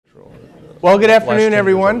Well, good afternoon,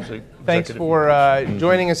 everyone. Thanks for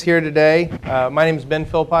joining us here today. My name is Ben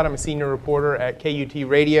Philpott. I'm a senior reporter at KUT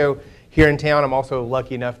Radio here in town. I'm also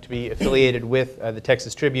lucky enough to be affiliated with the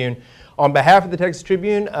Texas Tribune. On behalf of the Texas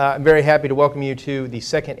Tribune, I'm very happy to welcome you to the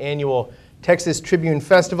second annual Texas Tribune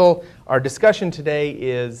Festival. Our discussion today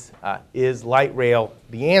is light rail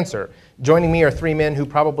the answer? Joining me are three men who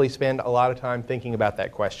probably spend a lot of time thinking about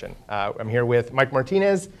that question. I'm here with Mike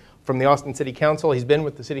Martinez from the Austin City Council. He's been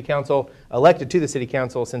with the City Council, elected to the City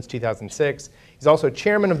Council since 2006. He's also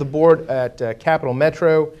chairman of the board at Capital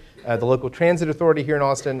Metro, the local transit authority here in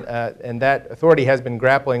Austin, and that authority has been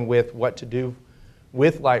grappling with what to do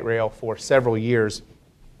with light rail for several years.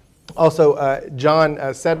 Also, John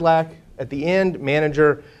Sedlak at the end,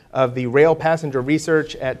 manager of the rail passenger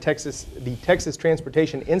research at the Texas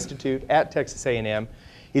Transportation Institute at Texas A&M.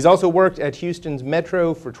 He's also worked at Houston's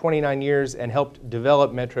Metro for 29 years and helped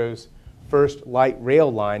develop Metro's first light rail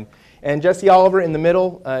line. And Jesse Oliver in the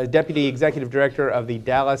middle, Deputy Executive Director of the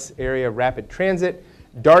Dallas Area Rapid Transit.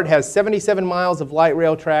 DART has 77 miles of light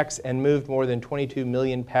rail tracks and moved more than 22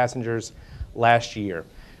 million passengers last year.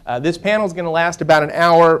 This panel is going to last about an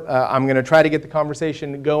hour. I'm going to try to get the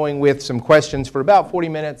conversation going with some questions for about 40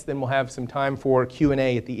 minutes. Then we'll have some time for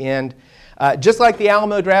Q&A at the end. Just like the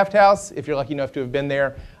Alamo Draft House, if you're lucky enough to have been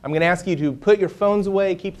there, I'm going to ask you to put your phones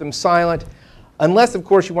away, keep them silent, unless, of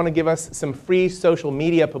course, you want to give us some free social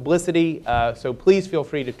media publicity. So please feel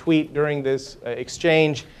free to tweet during this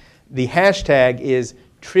exchange. The hashtag is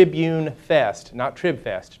TribuneFest, not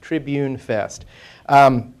TribFest, TribuneFest.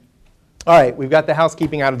 All right, we've got the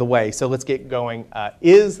housekeeping out of the way, so let's get going.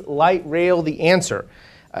 Is light rail the answer?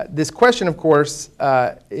 This question, of course,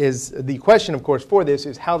 for this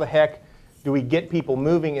is how the heck do we get people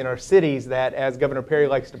moving in our cities that, as Governor Perry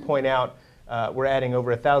likes to point out, we're adding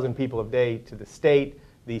over 1,000 people a day to the state.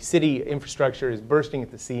 The city infrastructure is bursting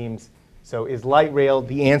at the seams. So is light rail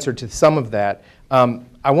the answer to some of that?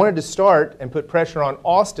 I wanted to start and put pressure on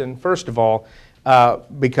Austin, first of all,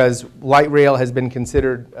 because light rail has been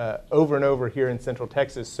considered over and over here in Central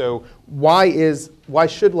Texas. So why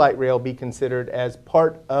should light rail be considered as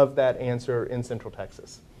part of that answer in Central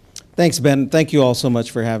Texas? Thanks, Ben. Thank you all so much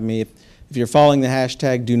for having me. If you're following the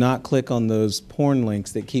hashtag, do not click on those porn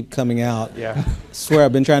links that keep coming out. Yeah. I swear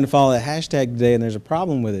I've been trying to follow that hashtag today, and there's a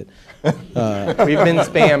problem with it. We've been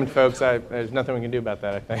spammed, folks. There's nothing we can do about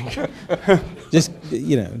that, I think.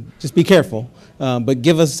 Just be careful. But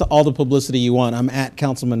give us all the publicity you want. I'm at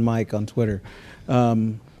Councilman Mike on Twitter.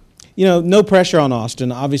 No pressure on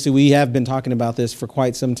Austin. Obviously, we have been talking about this for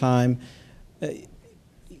quite some time.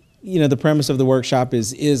 The premise of the workshop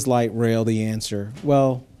is light rail the answer?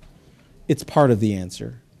 Well, it's part of the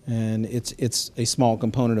answer, and it's a small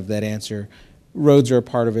component of that answer. Roads are a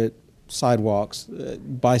part of it, sidewalks,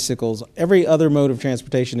 bicycles, every other mode of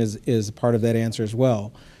transportation is a part of that answer as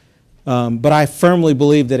well. But I firmly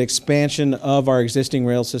believe that expansion of our existing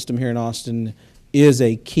rail system here in Austin is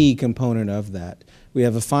a key component of that. We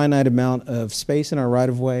have a finite amount of space in our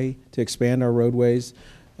right-of-way to expand our roadways.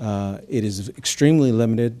 It is extremely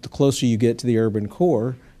limited. The closer you get to the urban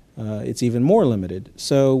core, it's even more limited.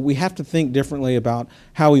 So we have to think differently about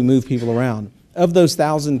how we move people around. Of those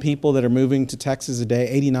 1,000 people that are moving to Texas a day,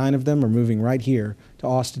 89 of them are moving right here to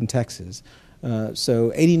Austin, Texas.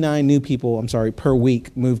 So 89 new people, per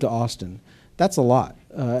week move to Austin. That's a lot,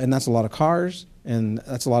 and that's a lot of cars, and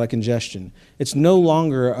that's a lot of congestion. It's no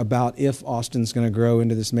longer about if Austin's going to grow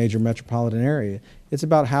into this major metropolitan area. It's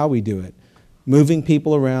about how we do it. Moving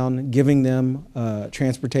people around, giving them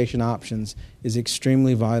transportation options is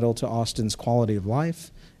extremely vital to Austin's quality of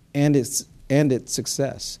life and its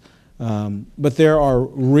success. But there are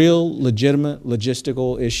real, legitimate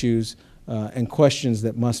logistical issues and questions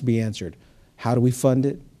that must be answered. How do we fund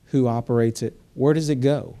it? Who operates it? Where does it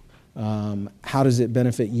go? How does it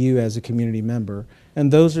benefit you as a community member?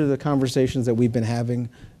 And those are the conversations that we've been having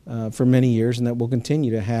for many years and that we'll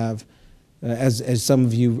continue to have. As some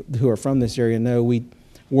of you who are from this area know,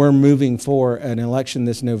 we're moving for an election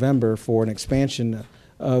this November for an expansion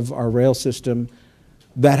of our rail system.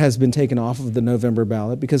 That has been taken off of the November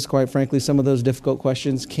ballot because, quite frankly, some of those difficult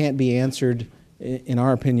questions can't be answered, in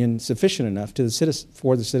our opinion, sufficient enough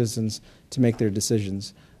for the citizens to make their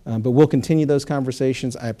decisions. But we'll continue those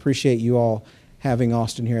conversations. I appreciate you all having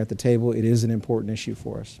Austin here at the table. It is an important issue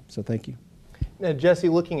for us. So thank you. Now, Jesse,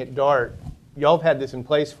 looking at DART, y'all have had this in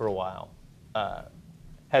place for a while.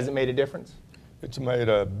 Has it made a difference? It's made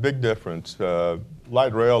a big difference.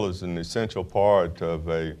 Light rail is an essential part of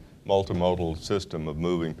a multimodal system of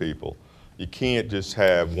moving people. You can't just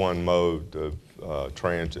have one mode of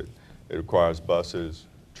transit. It requires buses,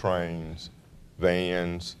 trains,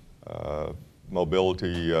 vans,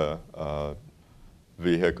 mobility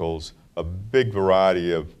vehicles. A big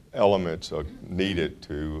variety of elements are needed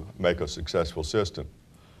to make a successful system.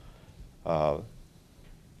 Light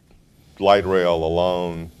rail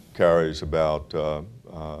alone carries about,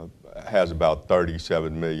 has about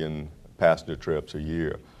 37 million passenger trips a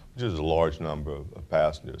year, which is a large number of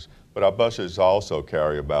passengers. But our buses also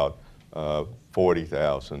carry about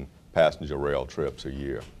 40,000 passenger rail trips a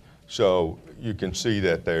year. So you can see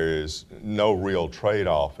that there is no real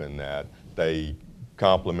trade-off in that. They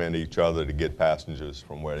complement each other to get passengers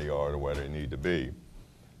from where they are to where they need to be.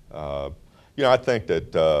 You know, I think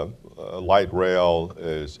that light rail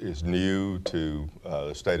is new to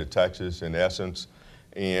the state of Texas in essence,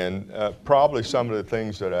 and probably some of the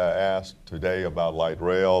things that I asked today about light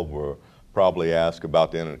rail were probably asked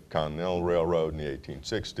about the Intercontinental Railroad in the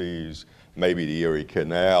 1860s, maybe the Erie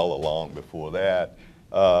Canal along before that,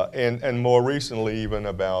 and more recently even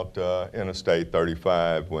about Interstate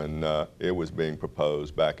 35 when it was being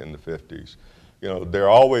proposed back in the 50s. You know, there are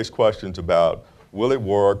always questions about, will it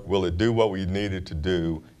work? Will it do what we need it to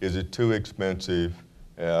do? Is it too expensive?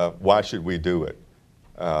 Why should we do it?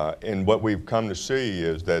 And what we've come to see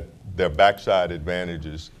is that there are backside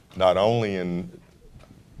advantages, not only in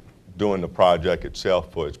doing the project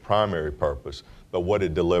itself for its primary purpose, but what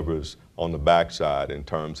it delivers on the backside in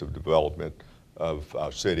terms of development of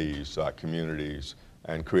our cities, our communities,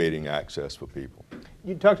 and creating access for people.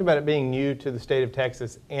 You talked about it being new to the state of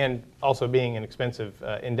Texas and also being an expensive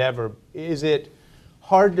endeavor. Is it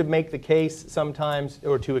hard to make the case sometimes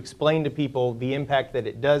or to explain to people the impact that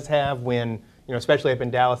it does have when, you know, especially up in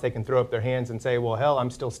Dallas, they can throw up their hands and say, well, hell, I'm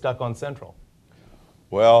still stuck on Central?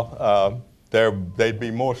 Well, they'd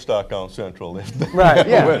be more stuck on Central if they right,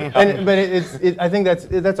 yeah. But I think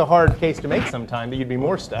that's a hard case to make sometime, that you'd be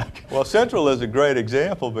more stuck. Well, Central is a great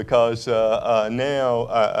example because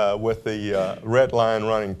now with the red line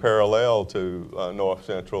running parallel to North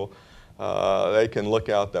Central, they can look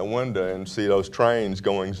out that window and see those trains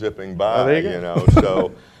going zipping by, there you go. you know,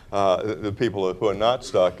 so the people who are not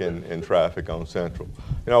stuck in traffic on Central.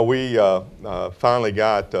 You know, we finally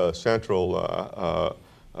got Central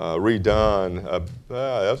redone, that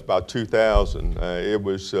was about 2000. It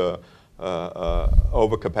was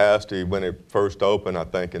over capacity when it first opened, I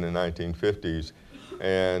think, in the 1950s.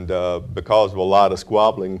 And because of a lot of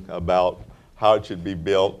squabbling about how it should be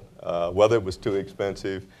built, whether it was too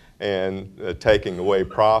expensive, and taking away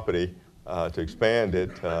property to expand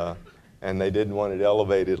it, and they didn't want it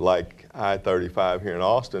elevated like I-35 here in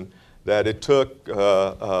Austin, that it took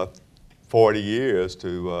 40 years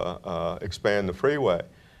to expand the freeway.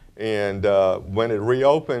 And when it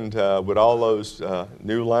reopened with all those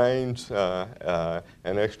new lanes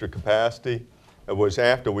and extra capacity, it was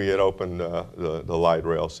after we had opened the light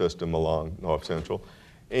rail system along North Central.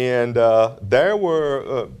 And there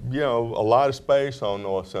were, you know, a lot of space on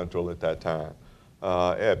North Central at that time.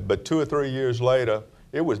 But 2 or 3 years later,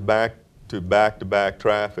 it was back to back-to-back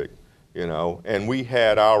traffic, you know, and we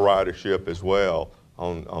had our ridership as well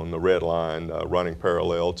on the red line running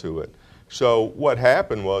parallel to it. So what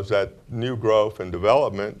happened was that new growth and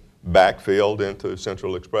development backfilled into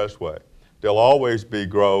Central Expressway. There'll always be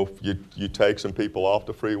growth. You take some people off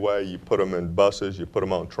the freeway, you put them in buses, you put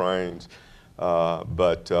them on trains.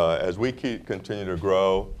 But as we continue to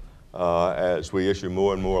grow, as we issue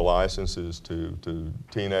more and more licenses to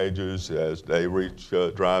teenagers as they reach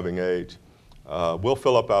driving age, we'll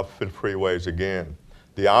fill up our freeways again.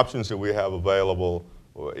 The options that we have available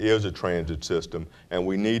is a transit system, and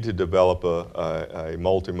we need to develop a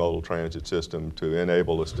multimodal transit system to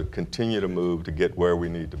enable us to continue to move to get where we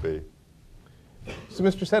need to be. So,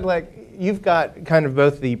 Mr. Sedlak, you've got kind of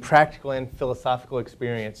both the practical and philosophical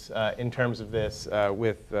experience in terms of this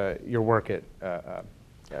with your work at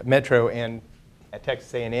Metro and at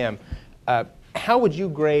Texas A&M. How would you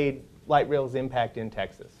grade light rail's impact in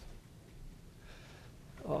Texas?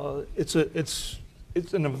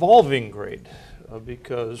 It's an evolving grade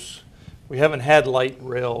because we haven't had light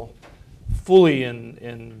rail fully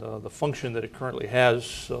in the function that it currently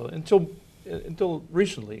has until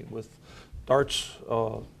recently with DART's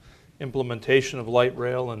implementation of light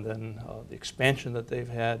rail and then the expansion that they've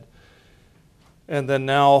had. And then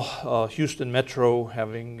now Houston Metro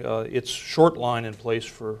having its short line in place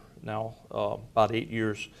for now about 8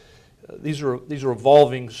 years. These are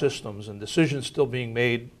evolving systems and decisions still being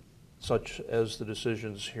made, such as the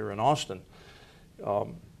decisions here in Austin.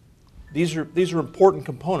 These are important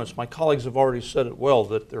components. My colleagues have already said it well,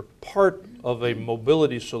 that they're part of a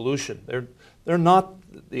mobility solution. They're not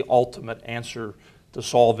the ultimate answer to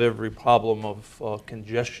solve every problem of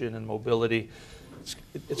congestion and mobility,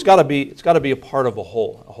 it's got to be a part of a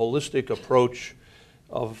whole, a holistic approach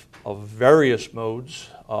of various modes,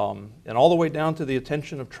 and all the way down to the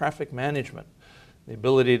attention of traffic management, the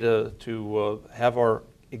ability to have our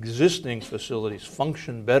existing facilities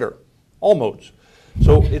function better, all modes.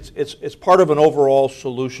 So it's part of an overall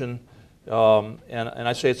solution, and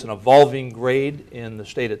I say it's an evolving grade in the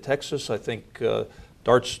state of Texas. I think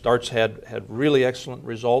Dart's had really excellent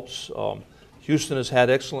results. Houston has had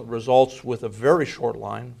excellent results with a very short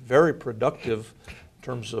line, very productive in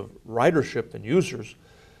terms of ridership and users.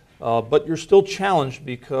 But you're still challenged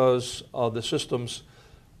because the systems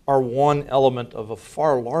are one element of a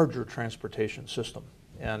far larger transportation system.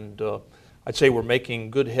 And I'd say we're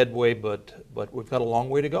making good headway, but we've got a long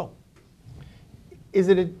way to go.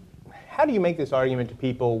 How do you make this argument to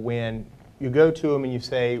people when you go to them and you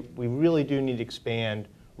say, we really do need to expand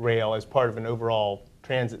rail as part of an overall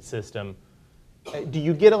transit system? Do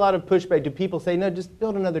you get a lot of pushback? Do people say, no, just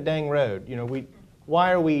build another dang road?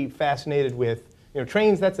 Why are we fascinated with,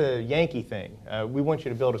 trains, that's a Yankee thing. We want you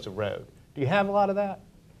to build us a road. Do you have a lot of that?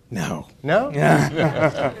 No. No?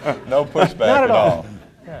 No pushback Not at all.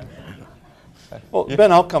 Yeah. Well,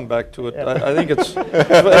 Ben, I'll come back to it. I think it's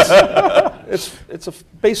a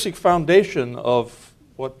basic foundation of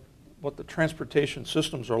what the transportation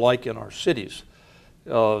systems are like in our cities.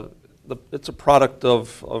 It's a product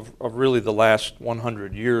of really the last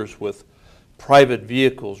 100 years, with private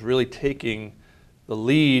vehicles really taking the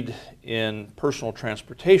lead in personal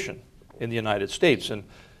transportation in the United States.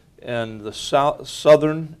 And the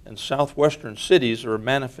southern and southwestern cities are a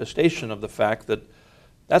manifestation of the fact that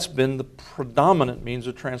that's been the predominant means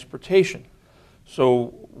of transportation.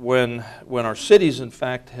 So when our cities, in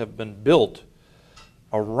fact, have been built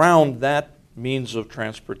around that means of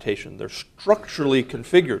transportation, they're structurally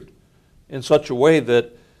configured in such a way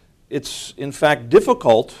that it's, in fact,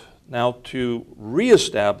 difficult now to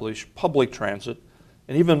reestablish public transit,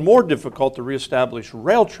 and even more difficult to reestablish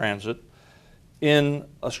rail transit in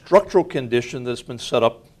a structural condition that's been set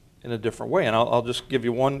up in a different way. And I'll just give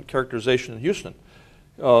you one characterization in Houston.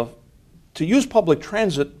 To use public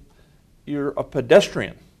transit, you're a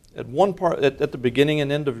pedestrian at the beginning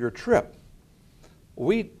and end of your trip.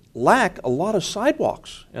 We lack a lot of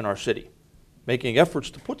sidewalks in our city, making efforts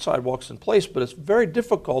to put sidewalks in place, but it's very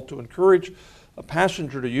difficult to encourage a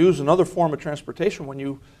passenger to use another form of transportation when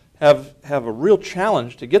you have a real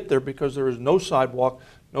challenge to get there because there is no sidewalk,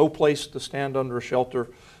 no place to stand under a shelter,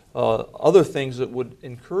 other things that would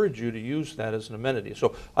encourage you to use that as an amenity.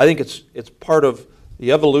 So I think it's part of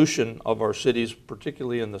the evolution of our cities,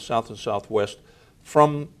 particularly in the South and Southwest,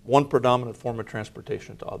 from one predominant form of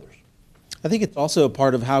transportation to others. I think it's also a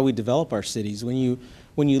part of how we develop our cities. When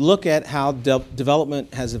you look at how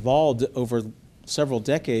development has evolved over several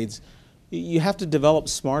decades, you have to develop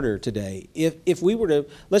smarter today. If we were to,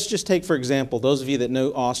 let's just take, for example, those of you that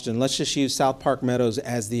know Austin, let's just use South Park Meadows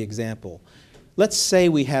as the example. Let's say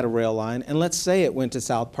we had a rail line, and let's say it went to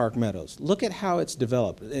South Park Meadows. Look at how it's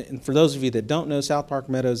developed. And for those of you that don't know, South Park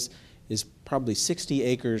Meadows is probably 60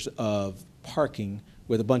 acres of parking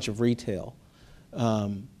with a bunch of retail.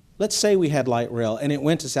 Let's say we had light rail and it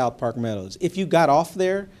went to South Park Meadows. If you got off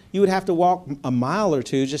there, you would have to walk a mile or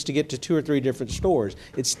two just to get to 2 or 3 different stores.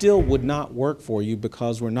 It still would not work for you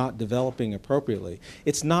because we're not developing appropriately.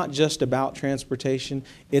 It's not just about transportation,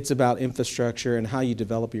 it's about infrastructure and how you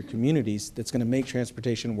develop your communities that's going to make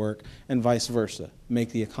transportation work and vice versa,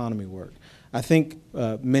 make the economy work. I think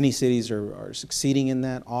many cities are succeeding in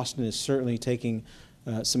that. Austin is certainly taking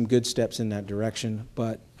some good steps in that direction,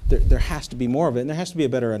 but there has to be more of it, and there has to be a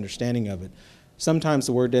better understanding of it. Sometimes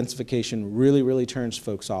the word densification really, really turns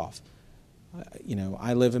folks off.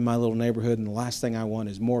 I live in my little neighborhood, and the last thing I want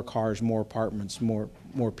is more cars, more apartments, more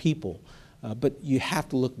people. But you have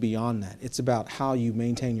to look beyond that. It's about how you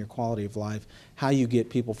maintain your quality of life, how you get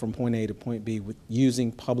people from point A to point B with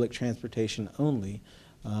using public transportation only,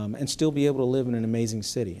 and still be able to live in an amazing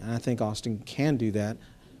city. And I think Austin can do that.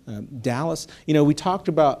 Dallas, we talk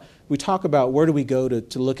about where do we go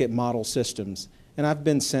to look at model systems, and I've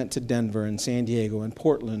been sent to Denver and San Diego and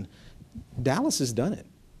Portland. Dallas has done it,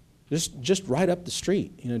 just right up the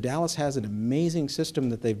street. Dallas has an amazing system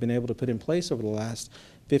that they've been able to put in place over the last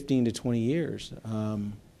 15 to 20 years,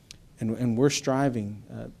 and we're striving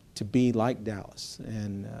to be like Dallas,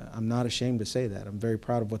 and I'm not ashamed to say that. I'm very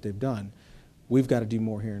proud of what they've done. We've got to do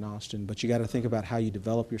more here in Austin, but you got to think about how you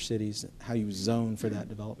develop your cities, how you zone for that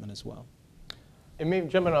development as well. And maybe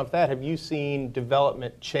jumping off that, have you seen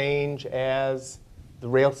development change as the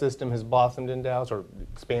rail system has blossomed in Dallas or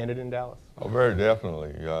expanded in Dallas? Oh, very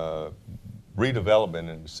definitely. Redevelopment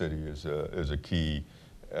in the city is a key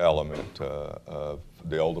element of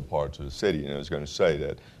the older parts of the city. And I was going to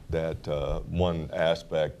say that one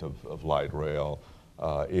aspect of light rail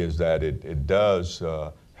is that it does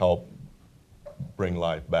help bring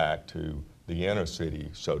life back to the inner city,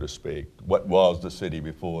 so to speak. What was the city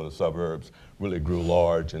before the suburbs really grew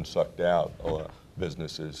large and sucked out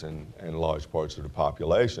businesses and large parts of the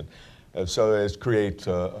population. And so it creates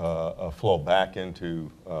a flow back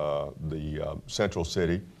into the central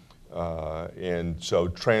city. And so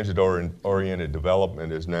transit-oriented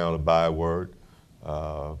development is now the byword.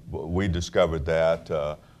 We discovered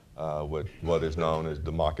that with what is known as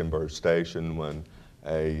the Mockingbird Station when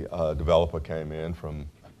a developer came in from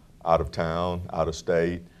out of town, out of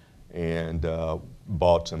state, and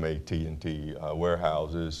bought some AT&T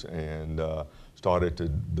warehouses and started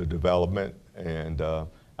the development, and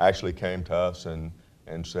actually came to us and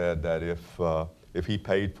said that if he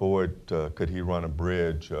paid for it, could he run a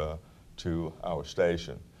bridge to our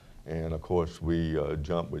station? And of course we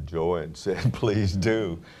jumped with joy and said, please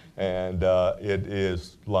do. And it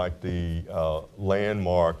is like the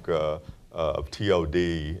landmark of TOD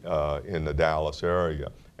in the Dallas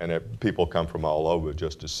area. And people come from all over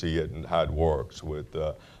just to see it and how it works with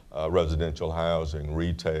residential housing,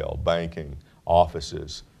 retail, banking,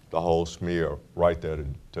 offices, the whole smear right there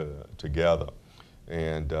together.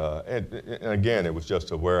 And again, it was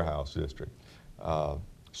just a warehouse district.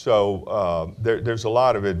 So there's a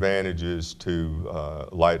lot of advantages to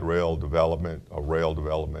light rail development, or rail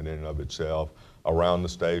development in and of itself. Around the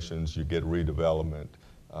stations, you get redevelopment.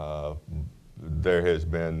 There has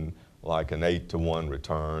been like an 8-to-1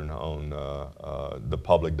 return on the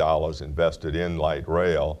public dollars invested in light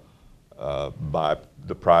rail by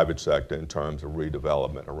the private sector in terms of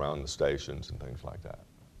redevelopment around the stations and things like that.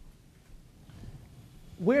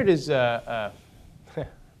 Where does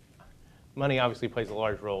money obviously plays a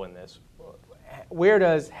large role in this? Where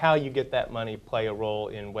does how you get that money play a role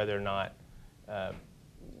in whether or not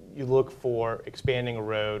you look for expanding a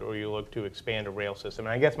road or you look to expand a rail system?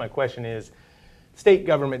 And I guess my question is, state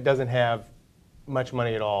government doesn't have much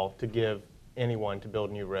money at all to give anyone to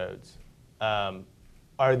build new roads.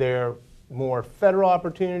 Are there more federal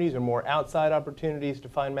opportunities or more outside opportunities to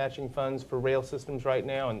find matching funds for rail systems right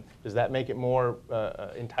now? And does that make it more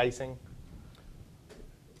enticing?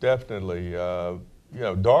 Definitely. You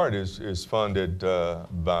know, DART is funded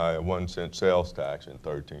by a 1-cent sales tax in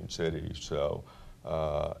 13 cities. So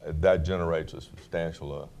that generates a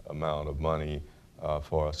substantial amount of money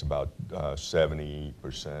for us, about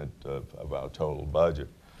 70% of our total budget.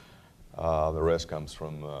 The rest comes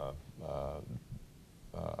from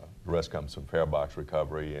fare box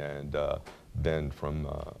recovery and then from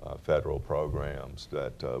federal programs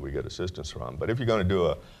that we get assistance from. But if you're going to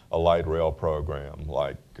do a light rail program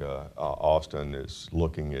like Austin is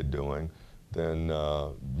looking at doing, then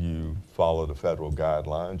you follow the federal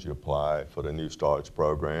guidelines, you apply for the New Starts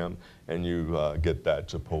program, and you get that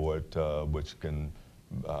support, which can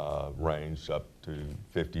range up to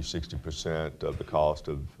 50–60% of the cost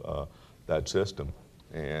of that system.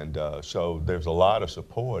 And so there's a lot of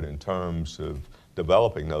support in terms of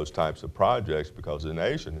developing those types of projects because the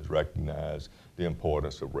nation has recognized the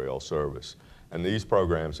importance of rail service. And these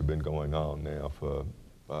programs have been going on now for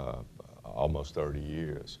almost 30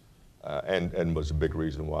 years. And was a big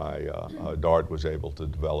reason why DART was able to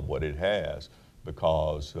develop what it has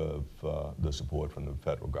because of the support from the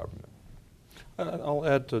federal government. I'll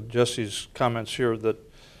add to Jesse's comments here that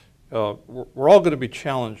we're all going to be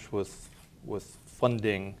challenged with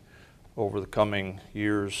funding over the coming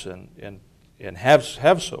years and have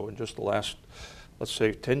so in just the last, let's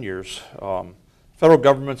say, 10 years. Federal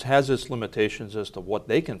government has its limitations as to what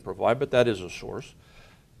they can provide, but that is a source.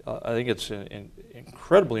 I think it's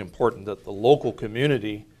incredibly important that the local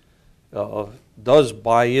community does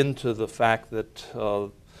buy into the fact that there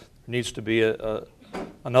needs to be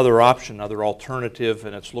another option, another alternative,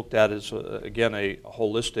 and it's looked at as, again, a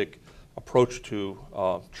holistic approach to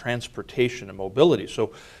transportation and mobility.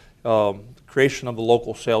 So creation of the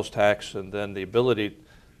local sales tax and then the ability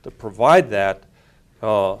to provide that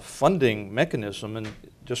funding mechanism, and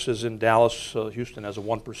just as in Dallas, Houston has a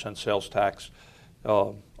 1% sales tax.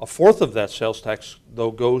 A fourth of that sales tax,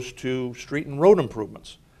 though, goes to street and road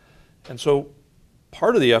improvements. And so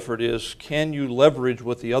part of the effort is, can you leverage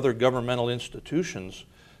with the other governmental institutions,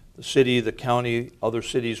 the city, the county, other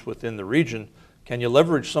cities within the region, can you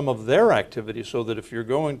leverage some of their activities so that if you're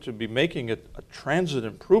going to be making a transit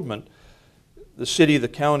improvement, the city, the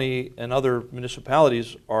county, and other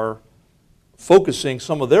municipalities are focusing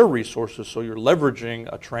some of their resources so you're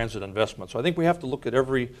leveraging a transit investment. So I think we have to look at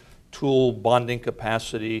every tool, bonding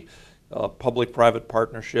capacity, public-private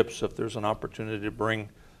partnerships, if there's an opportunity to bring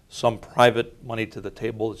some private money to the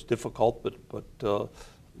table. It's difficult, but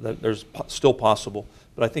there's still possible.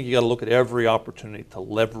 But I think you got to look at every opportunity to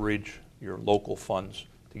leverage your local funds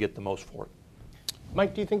to get the most for it.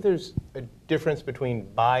 Mike, do you think there's a difference between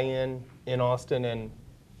buy-in in Austin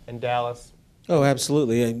and Dallas? Oh,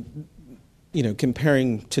 absolutely. And, you know,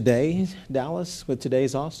 comparing today's Dallas with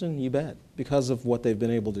today's Austin, you bet, because of what they've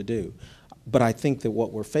been able to do. But I think that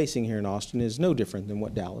what we're facing here in Austin is no different than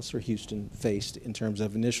what Dallas or Houston faced in terms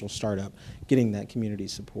of initial startup, getting that community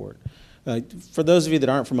support. For those of you that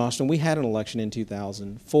aren't from Austin, we had an election in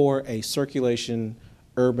 2000 for a circulation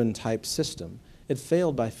urban type system. It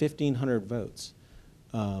failed by 1,500 votes.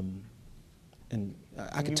 And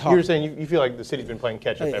I could talk. You're saying you feel like the city's been playing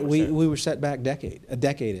catch up ever since. We were set back a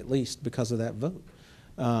decade at least because of that vote.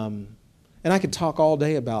 And I could talk all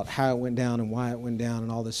day about how it went down and why it went down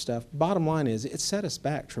and all this stuff. Bottom line is it set us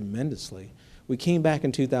back tremendously. We came back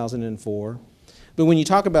in 2004. But when you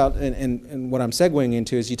talk about, and what I'm segueing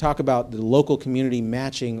into is you talk about the local community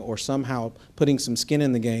matching or somehow putting some skin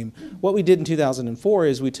in the game. What we did in 2004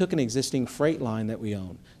 is we took an existing freight line that we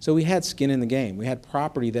owned. So we had skin in the game. We had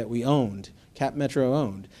property that we owned, Cap Metro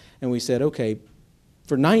owned. And we said, okay,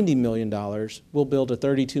 for $90 million, we'll build a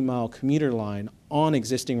 32-mile commuter line on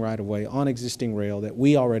existing right-of-way, on existing rail that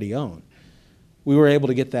we already own. We were able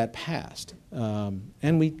to get that passed.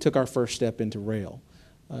 And we took our first step into rail.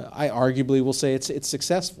 I arguably will say it's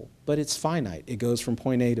successful, but it's finite. It goes from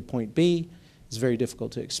point A to point B. It's very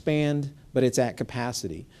difficult to expand, but it's at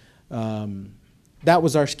capacity. That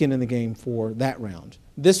was our skin in the game for that round.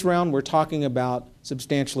 This round, we're talking about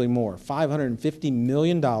substantially more, $550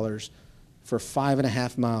 million for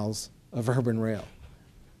 5.5 miles of urban rail.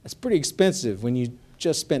 That's pretty expensive when you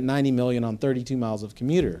just spent $90 million on 32 miles of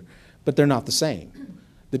commuter, but they're not the same.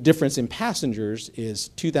 The difference in passengers is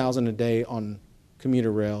 2,000 a day on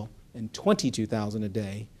commuter rail and 22,000 a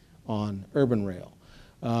day on urban rail.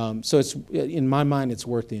 So it's, in my mind, it's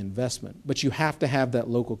worth the investment. But you have to have that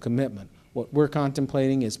local commitment. What we're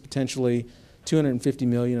contemplating is potentially $250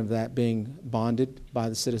 million of that being bonded by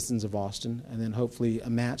the citizens of Austin, and then hopefully a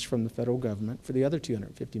match from the federal government for the other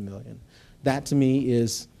 $250 million. That to me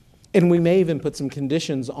is, and we may even put some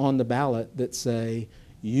conditions on the ballot that say,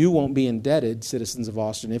 you won't be indebted, citizens of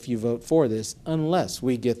Austin, if you vote for this, unless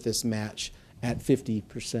we get this match at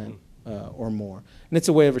 50% or more. And it's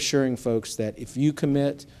a way of assuring folks that if you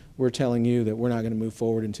commit, we're telling you that we're not going to move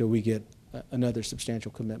forward until we get another substantial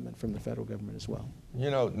commitment from the federal government as well.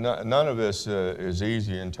 You know, none of this is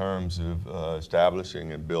easy in terms of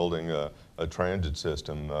establishing and building a transit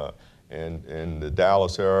system. In the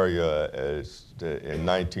Dallas area, in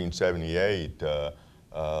 1978,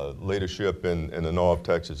 leadership in the North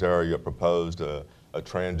Texas area proposed a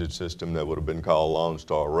transit system that would have been called Lone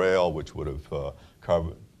Star Rail, which would have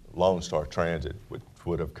covered Lone Star Transit, which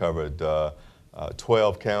would have covered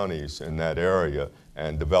 12 counties in that area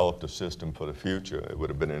and developed a system for the future. It would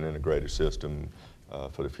have been an integrated system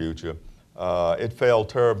for the future. It failed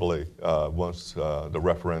terribly once the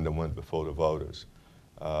referendum went before the voters.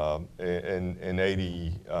 In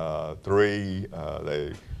 '83,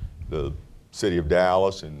 the city of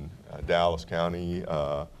Dallas and Dallas County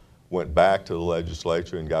went back to the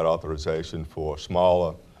legislature and got authorization for a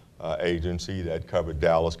smaller agency that covered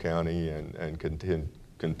Dallas County and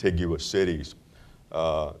contiguous cities.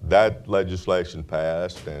 That legislation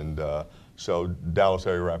passed, and so Dallas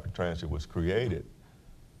Area Rapid Transit was created.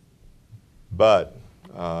 But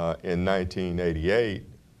in 1988,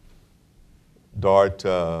 DART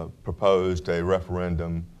proposed a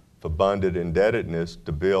referendum for bonded indebtedness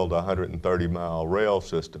to build a 130-mile rail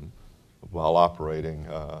system while operating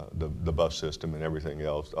the bus system and everything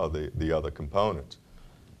else, the other components.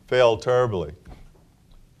 Failed terribly.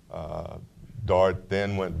 DART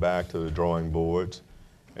then went back to the drawing boards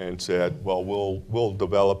and said, well, we'll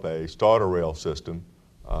develop a starter rail system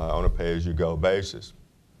on a pay-as-you-go basis.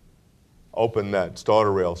 Opened that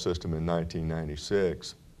starter rail system in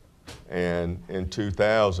 1996, and in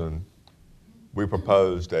 2000, we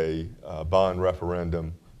proposed a bond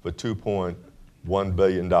referendum for $2.1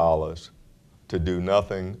 billion to do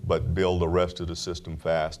nothing but build the rest of the system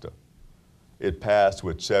faster. It passed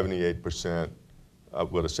with 78%,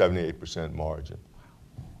 with a 78% margin.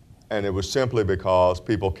 And it was simply because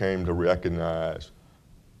people came to recognize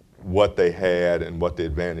what they had and what the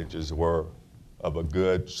advantages were of a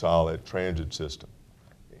good, solid transit system.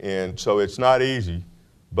 And so it's not easy,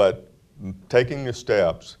 but taking the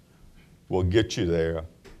steps will get you there,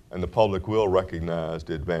 and the public will recognize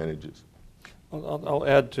the advantages. I'll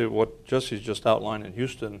add to what Jesse's just outlined in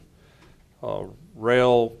Houston.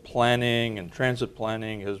 Rail planning and transit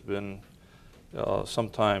planning has been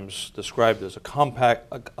sometimes described as a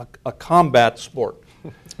combat sport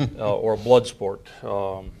or a blood sport.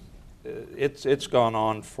 It's gone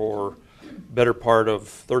on for better part of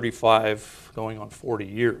 35, going on 40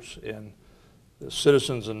 years, and the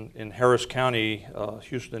citizens in Harris County,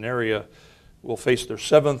 Houston area, will face their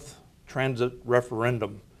 7th transit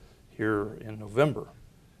referendum here in November.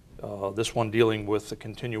 This one dealing with the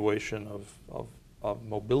continuation of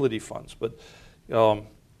mobility funds. But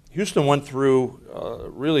Houston went through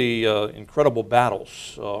really incredible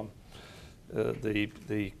battles.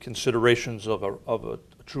 The considerations of a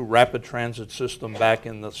true rapid transit system back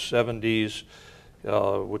in the 70s,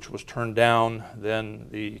 which was turned down. Then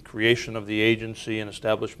the creation of the agency and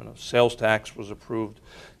establishment of sales tax was approved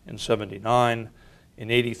in 79. In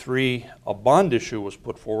 83, a bond issue was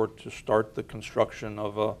put forward to start the construction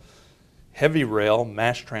of a heavy rail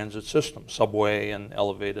mass transit system, subway and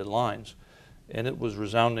elevated lines. And it was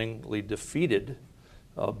resoundingly defeated,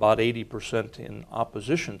 about 80% in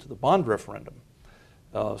opposition to the bond referendum.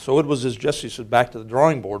 So it was, as Jesse said, back to the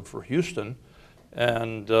drawing board for Houston.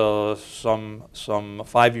 And some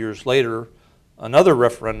 5 years later, another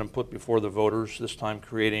referendum put before the voters, this time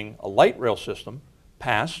creating a light rail system,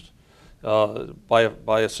 passed by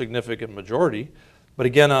a significant majority. But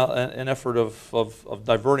again, an effort of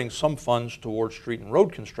diverting some funds towards street and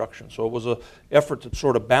road construction. So it was an effort to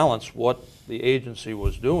sort of balance what the agency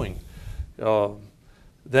was doing.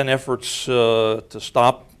 Then efforts to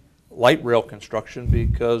stop light rail construction,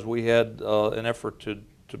 because we had an effort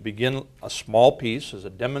to begin a small piece as a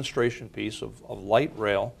demonstration piece of light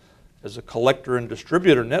rail as a collector and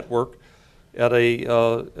distributor network at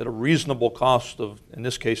a reasonable cost of, in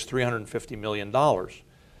this case, $350 million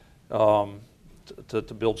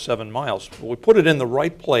to build 7 miles. But we put it in the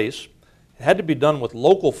right place. It had to be done with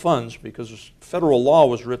local funds because federal law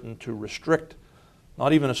was written to restrict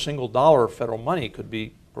not even a single dollar of federal money could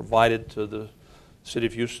be provided to the City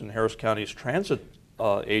of Houston, Harris County's transit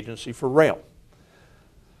agency for rail.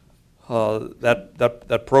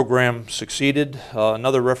 That program succeeded.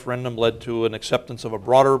 Another referendum led to an acceptance of a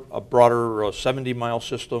broader 70-mile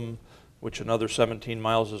system, which another 17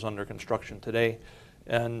 miles is under construction today,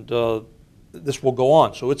 and this will go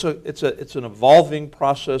on. So it's an evolving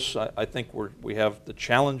process. I think we have the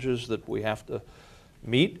challenges that we have to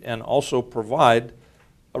meet, and also provide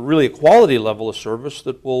a quality level of service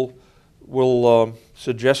that will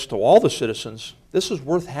suggest to all the citizens, this is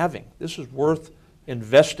worth having. This is worth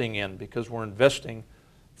investing in, because we're investing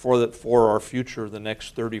for our future the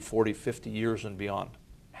next 30, 40, 50 years and beyond.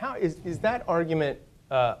 How is that argument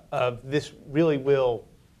of this really will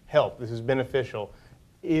help, this is beneficial,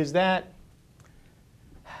 is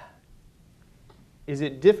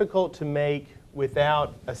it difficult to make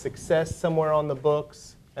without a success somewhere on the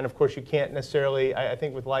books? And of course you can't necessarily, I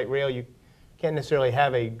think with light rail, you can't necessarily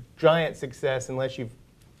have a giant success unless you've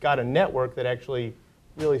got a network that actually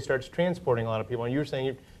really starts transporting a lot of people. And you were saying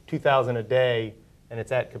you're 2,000 a day and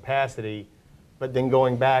it's at capacity, but then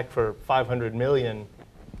going back for 500 million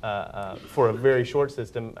for a very short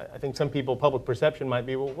system, I think some people, public perception might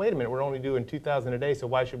be, well, wait a minute, we're only doing 2,000 a day, so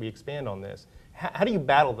why should we expand on this? How do you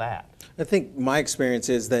battle that? I think my experience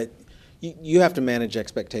is that you have to manage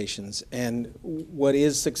expectations, and what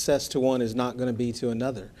is success to one is not going to be to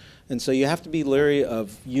another. And so you have to be leery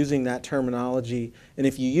of using that terminology, and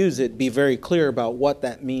if you use it, be very clear about what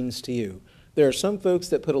that means to you. There are some folks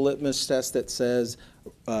that put a litmus test that says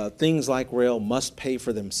things like rail must pay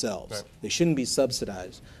for themselves. Right. They shouldn't be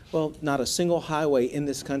subsidized. Well, not a single highway in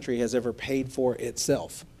this country has ever paid for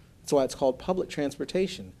itself. That's why it's called public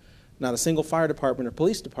transportation. Not a single fire department or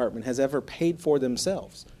police department has ever paid for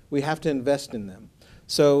themselves. We have to invest in them.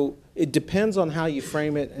 So it depends on how you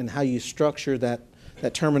frame it and how you structure that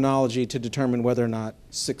terminology to determine whether or not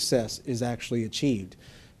success is actually achieved.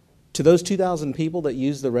 To those 2,000 people that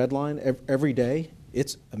use the Red Line every day,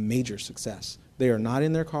 it's a major success. They are not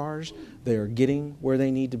in their cars. They are getting where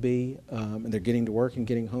they need to be, and they're getting to work and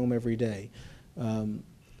getting home every day.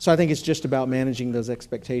 So I think it's just about managing those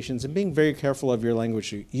expectations and being very careful of your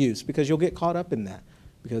language use, because you'll get caught up in that,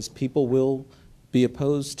 because people will be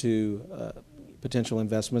opposed to potential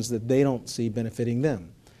investments that they don't see benefiting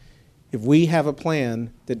them. If we have a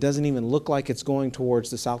plan that doesn't even look like it's going towards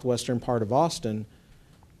the southwestern part of Austin,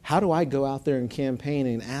 how do I go out there and campaign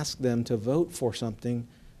and ask them to vote for something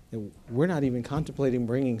that we're not even contemplating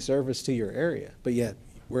bringing service to your area, but yet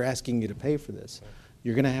we're asking you to pay for this?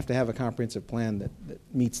 You're going to have a comprehensive plan that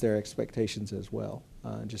meets their expectations as well.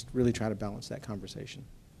 Just really try to balance that conversation.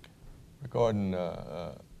 Regarding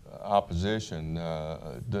opposition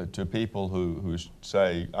to people who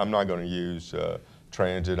say, I'm not going to use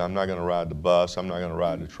transit. I'm not going to ride the bus. I'm not going to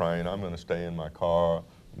ride the train. I'm going to stay in my car,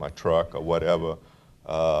 my truck, or whatever.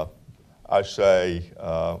 I say,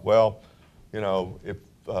 well, you know, if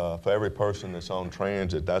for every person that's on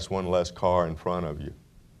transit, that's one less car in front of you,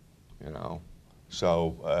 you know.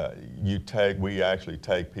 So we actually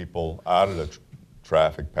take people out of the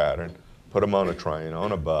traffic pattern, put them on a train,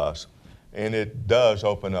 on a bus, and it does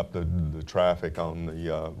open up the traffic on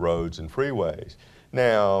the roads and freeways.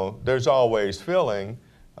 Now, there's always backfilling,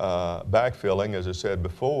 as I said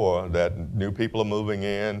before, that new people are moving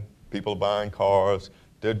in, people are buying cars,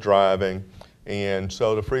 they're driving, and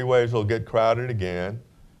so the freeways will get crowded again.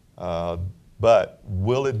 But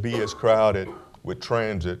will it be as crowded with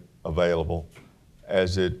transit available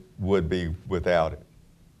as it would be without it?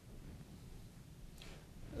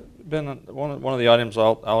 Ben, one of the items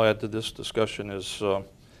I'll add to this discussion is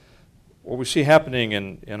what we see happening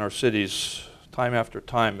in our cities time after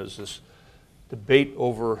time is this debate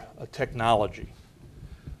over a technology.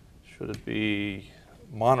 Should it be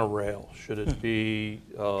monorail? Should it be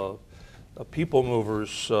people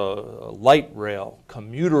movers, light rail,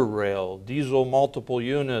 commuter rail, diesel multiple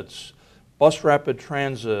units, bus rapid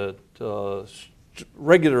transit,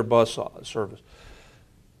 regular bus service?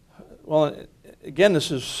 Well, again, this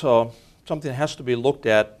is something that has to be looked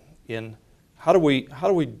at in how do we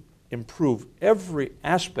improve every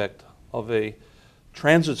aspect of a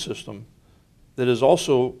transit system that is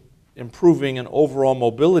also improving an overall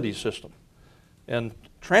mobility system. And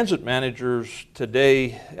transit managers today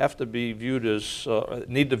have to be viewed as,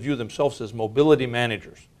 need to view themselves as mobility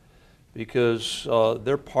managers because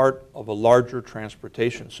they're part of a larger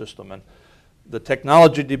transportation system. And the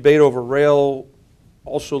technology debate over rail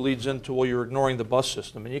also leads into, well, you're ignoring the bus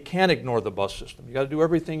system. And you can't ignore the bus system. You got to do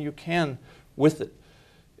everything you can with it.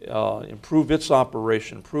 Improve its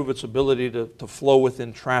operation, improve its ability to flow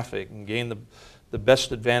within traffic and gain the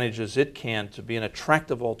best advantages it can to be an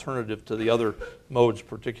attractive alternative to the other modes,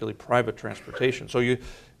 particularly private transportation. So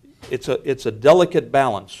it's a delicate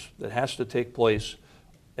balance that has to take place,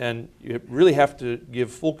 and you really have to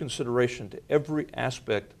give full consideration to every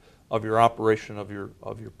aspect of your operation of your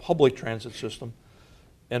public transit system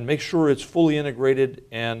and make sure it's fully integrated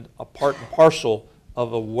and a part and parcel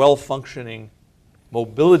of a well-functioning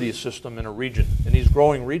mobility system in a region. In these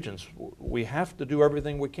growing regions, we have to do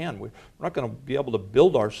everything we can. We're not going to be able to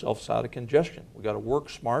build ourselves out of congestion. We've got to work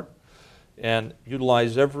smart and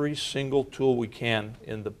utilize every single tool we can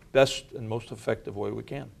in the best and most effective way we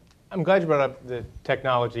can. I'm glad you brought up the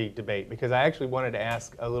technology debate because I actually wanted to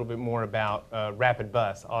ask a little bit more about rapid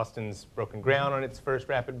bus. Austin's broken ground on its first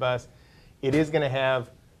rapid bus. It is going to have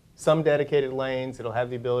some dedicated lanes. It'll have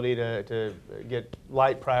the ability to get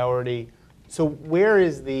light priority. So where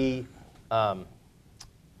is the,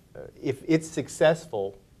 if it's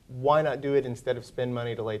successful, why not do it instead of spend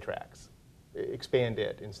money to lay tracks? Expand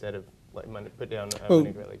it instead of put down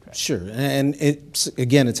money to lay tracks. Sure, and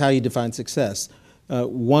it's how you define success.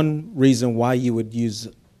 One reason why you would use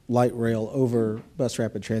light rail over bus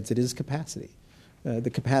rapid transit is capacity. The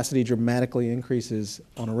capacity dramatically increases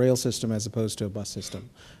on a rail system as opposed to a bus system.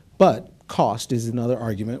 But cost is another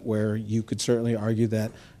argument where you could certainly argue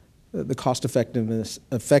that the cost effectiveness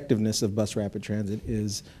of bus rapid transit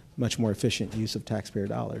is much more efficient use of taxpayer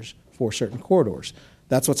dollars for certain corridors.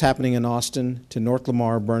 That's what's happening in Austin to North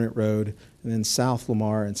Lamar, Burnett Road, and then South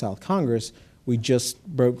Lamar and South Congress. We just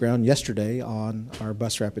broke ground yesterday on our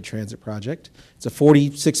bus rapid transit project. It's a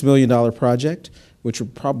 $46 million project, which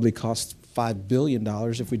would probably cost $5 billion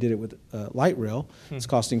if we did it with light rail. It's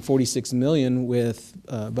costing $46 million with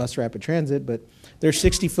bus rapid transit, but they're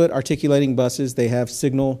 60-foot articulating buses. They have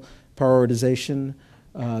signal prioritization.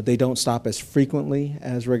 They don't stop as frequently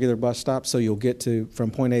as regular bus stops, so you'll get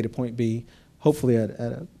from point A to point B, hopefully at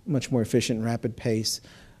a much more efficient and rapid pace.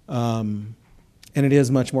 And it is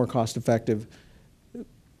much more cost effective.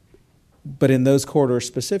 But in those corridors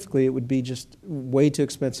specifically, it would be just way too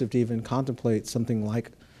expensive to even contemplate something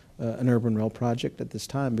like an urban rail project at this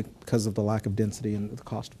time because of the lack of density and the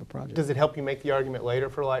cost of a project. Does it help you make the argument later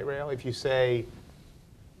for light rail? If you say,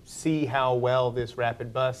 see how well this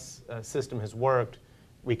rapid bus system has worked,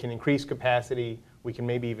 we can increase capacity, we can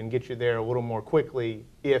maybe even get you there a little more quickly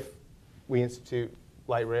if we institute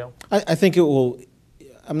light rail? I think it will.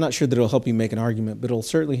 I'm not sure that it'll help you make an argument, but it'll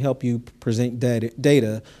certainly help you present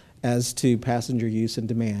data as to passenger use and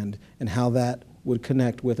demand and how that would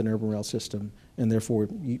connect with an urban rail system and therefore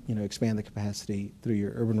expand the capacity through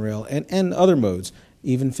your urban rail and other modes,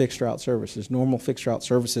 even fixed route services. Normal fixed route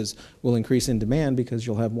services will increase in demand because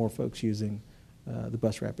you'll have more folks using the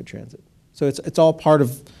bus rapid transit. So it's all part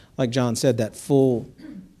of, like John said, that full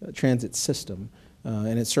transit system.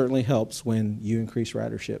 And it certainly helps when you increase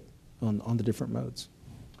ridership on the different modes.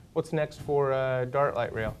 What's next for Dart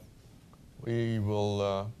Light Rail? We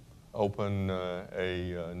will open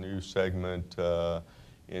a new segment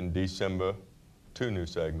in December, 2 new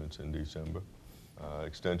segments in December,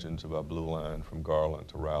 extensions of our Blue Line from Garland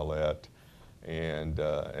to Rowlett, and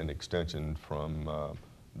an extension from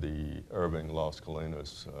the Irving Las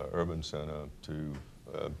Colinas Urban Center to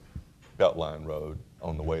Beltline Road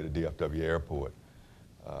on the way to DFW Airport.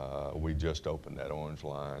 We just opened that orange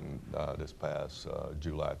line this past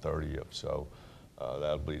July 30th, so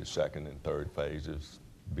that'll be the second and third phases,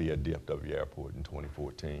 be at DFW Airport in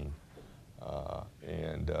 2014.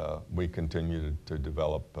 And we continue to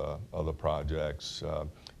develop other projects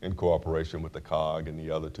in cooperation with the COG and the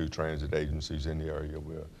other 2 transit agencies in the area.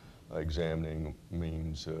 We're examining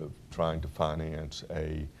means of trying to finance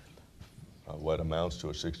what amounts to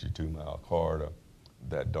a 62-mile corridor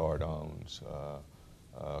that DART owns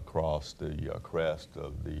across the crest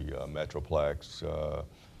of the Metroplex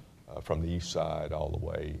from the east side all the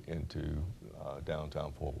way into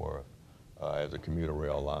downtown Fort Worth as a commuter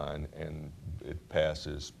rail line, and it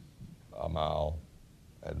passes a mile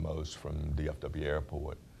at most from DFW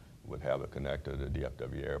Airport, would have it connected to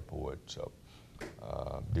DFW Airport. So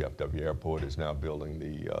DFW Airport is now building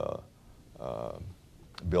the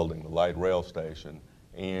light rail station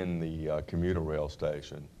and the commuter rail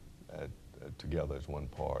station together as one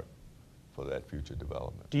part for that future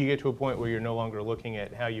development. Do you get to a point where you're no longer looking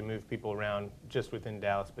at how you move people around just within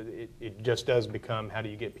Dallas, but it just does become how do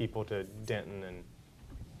you get people to Denton and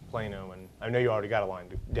Plano? And I know you already got a line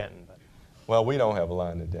to Denton, but. Well, we don't have a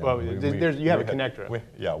line to Denton. Well, you have a connector.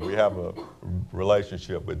 We have a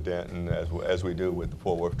relationship with Denton as we do with the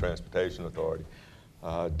Fort Worth Transportation Authority.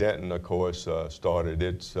 Denton, of course, started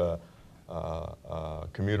its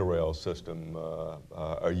commuter rail system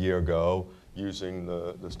a year ago using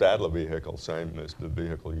the Stadler vehicle, same as the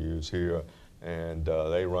vehicle used here. And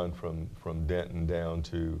they run from Denton down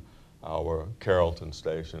to our Carrollton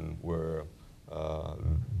station where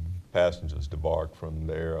passengers debark from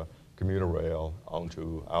their commuter rail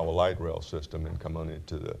onto our light rail system and come on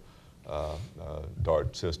into the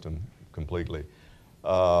DART system completely.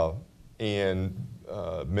 And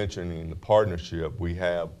mentioning the partnership, we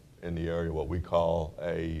have in the area what we call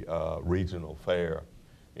a regional fare.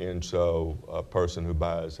 And so a person who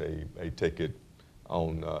buys a ticket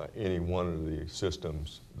on any one of the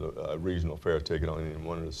systems, the regional fare ticket on any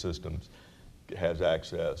one of the systems, has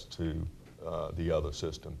access to the other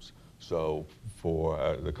systems. So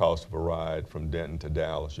for the cost of a ride from Denton to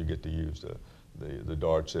Dallas, you get to use the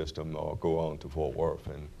DART system or go on to Fort Worth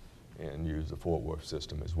and use the Fort Worth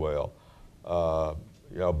system as well.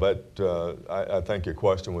 But I think your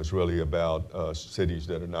question was really about cities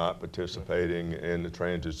that are not participating in the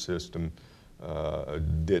transit system,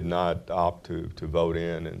 did not opt to vote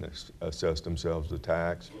in and assess themselves the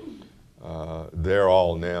tax. They're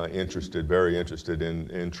all now very interested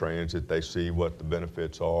in transit. They see what the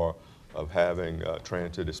benefits are of having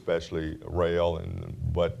transit, especially rail, and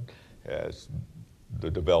what has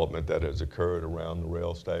the development that has occurred around the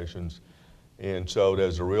rail stations. And so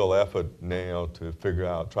there's a real effort now to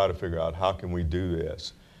try to figure out how can we do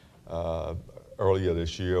this. Earlier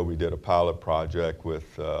this year, we did a pilot project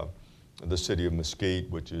with the city of Mesquite,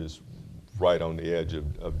 which is right on the edge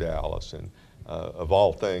of Dallas. And of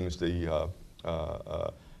all things, in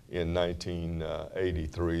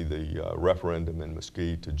 1983, the referendum in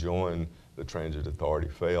Mesquite to join the Transit Authority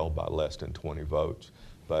failed by less than 20 votes.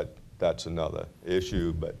 But that's another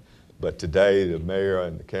issue. But today, the mayor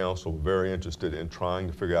and the council are very interested in trying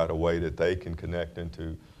to figure out a way that they can connect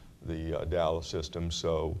into the Dallas system.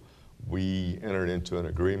 So we entered into an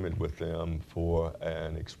agreement with them for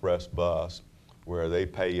an express bus where they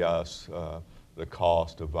pay us the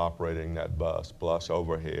cost of operating that bus plus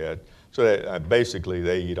overhead. So basically,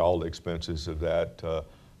 they eat all the expenses of that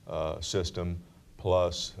system,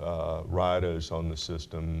 plus riders on the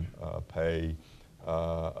system pay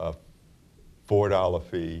a $4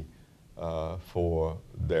 fee for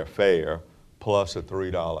their fare, plus a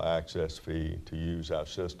 $3 access fee to use our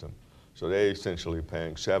system. So they're essentially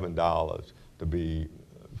paying $7 to be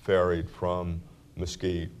ferried from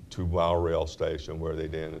Mesquite to our rail station, where they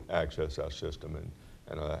then access our system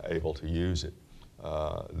and are able to use it.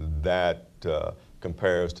 That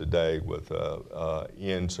compares today with an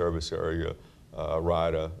in-service area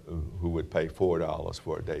rider who would pay $4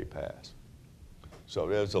 for a day pass. So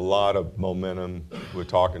there's a lot of momentum. We're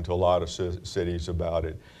talking to a lot of cities about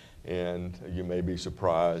it, and you may be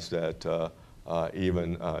surprised that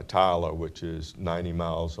even Tyler, which is 90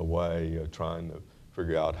 miles away, trying to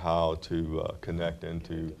figure out how to connect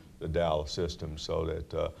into the Dallas system so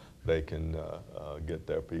that they can get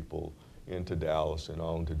their people into Dallas and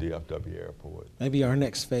on to DFW Airport. Maybe our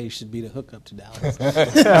next phase should be to hook up to Dallas.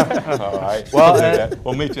 All right. Well,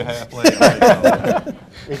 we'll meet you halfway.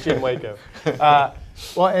 Meet you in Waco.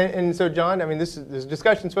 Well, and so, John, I mean, this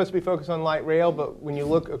discussion is supposed to be focused on light rail, but when you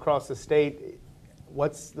look across the state,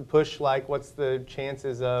 what's the push like? What's the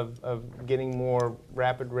chances of getting more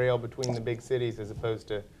rapid rail between the big cities as opposed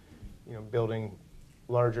to, building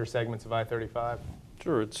larger segments of I-35?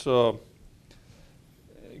 Sure. It's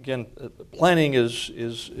again, planning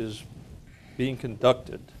is being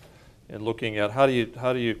conducted and looking at how do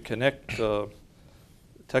you connect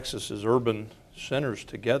Texas's urban centers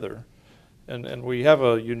together, and we have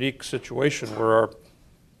a unique situation where our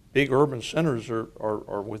big urban centers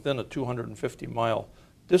are within a 250-mile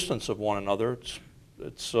distance of one another.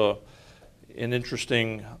 It's an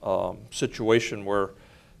interesting situation where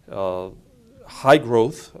high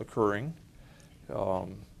growth occurring.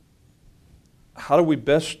 How do we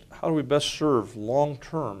best serve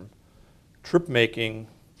long-term trip making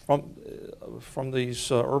from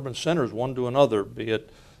these urban centers, one to another, be it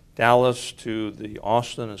Dallas to the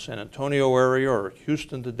Austin and San Antonio area, or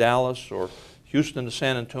Houston to Dallas, or Houston to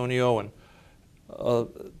San Antonio, and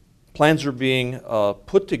plans are being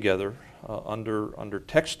put together under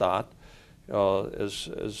TxDOT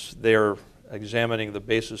as they're examining the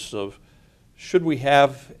basis of should we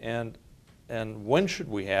have and when should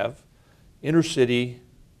we have intercity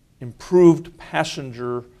improved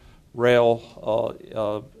passenger rail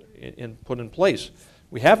put in place.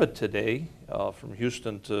 We have it today from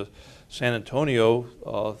Houston to San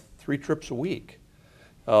Antonio 3 trips a week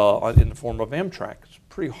in the form of Amtrak. It's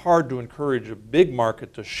pretty hard to encourage a big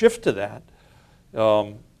market to shift to that.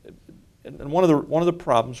 And one of the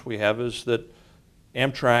problems we have is that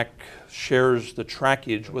Amtrak shares the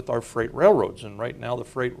trackage with our freight railroads, and right now the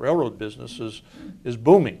freight railroad business is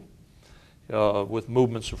booming with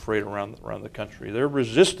movements of freight around the country. They're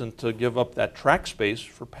resistant to give up that track space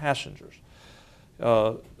for passengers.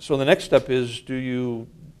 So the next step is, do you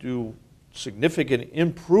do significant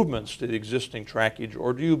improvements to the existing trackage,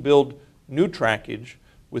 or do you build new trackage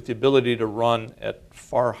with the ability to run at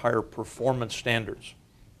far higher performance standards,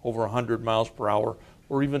 over 100 miles per hour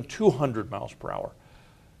or even 200 miles per hour?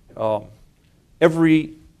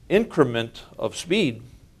 Every increment of speed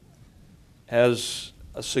has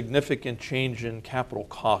a significant change in capital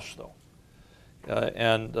cost, though.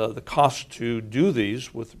 And the cost to do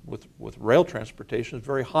these with rail transportation is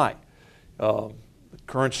very high. The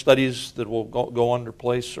current studies that will go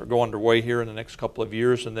underway here in the next couple of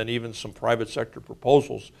years, and then even some private sector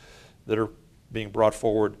proposals that are being brought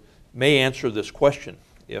forward, may answer this question.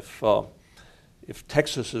 If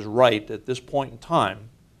Texas is right at this point in time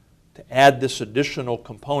to add this additional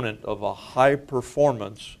component of a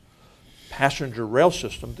high-performance passenger rail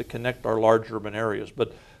system to connect our large urban areas.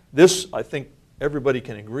 But this, I think everybody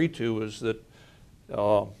can agree to, is that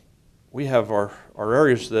we have our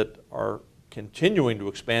areas that are continuing to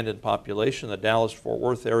expand in population. The Dallas-Fort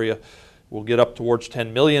Worth area will get up towards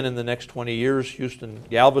 10 million in the next 20 years. Houston,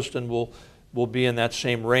 Galveston will be in that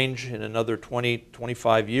same range in another 20,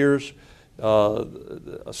 25 years.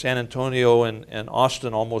 San Antonio and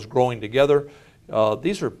Austin almost growing together.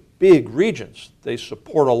 These are big regions. They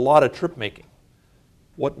support a lot of trip making.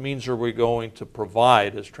 What means are we going to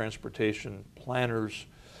provide as transportation planners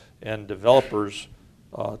and developers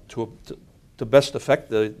to best affect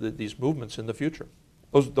these movements in the future?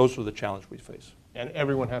 Those are the challenge we face. And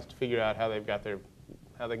everyone has to figure out how they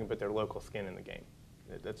can put their local skin in the game.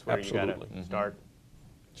 That's where you got to start.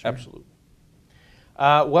 Sure. Absolutely.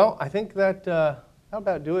 Well, I think that how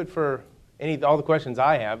about do it for all the questions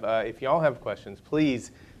I have. If y'all have questions,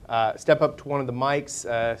 please step up to one of the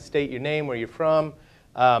mics, state your name, where you're from.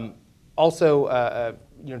 Also,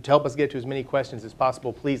 to help us get to as many questions as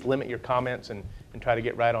possible, please limit your comments and try to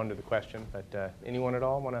get right onto the question. But anyone at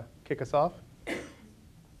all want to kick us off?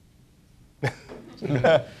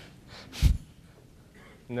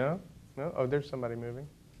 No? No? Oh, there's somebody moving.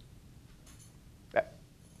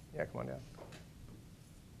 Yeah, come on down.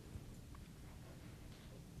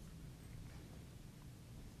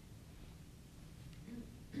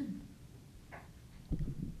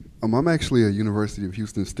 I'm actually a University of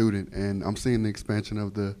Houston student, and I'm seeing the expansion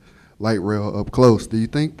of the light rail up close. Do you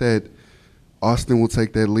think that Austin will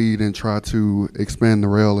take that lead and try to expand the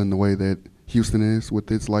rail in the way that Houston is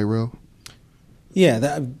with its light rail?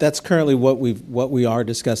 Yeah, that's currently what we are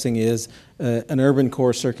discussing is an urban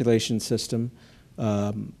core circulation system,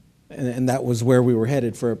 and that was where we were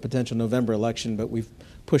headed for a potential November election, but we've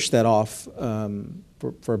pushed that off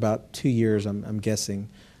for about 2 years, I'm guessing.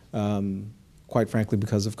 quite frankly,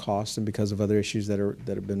 because of cost and because of other issues that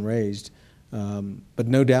have been raised. But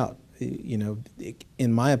no doubt,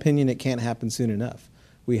 in my opinion, it can't happen soon enough.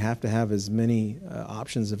 We have to have as many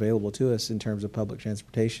options available to us in terms of public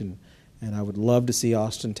transportation, and I would love to see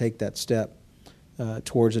Austin take that step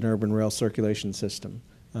towards an urban rail circulation system.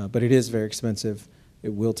 But it is very expensive.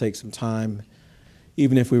 It will take some time.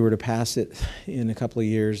 Even if we were to pass it in a couple of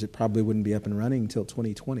years, it probably wouldn't be up and running until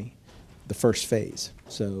 2020, the first phase.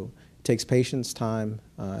 So it takes patience, time,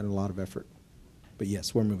 and a lot of effort. But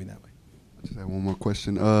yes, we're moving that way. I just have one more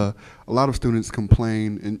question. A lot of students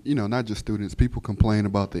complain, and not just students, people complain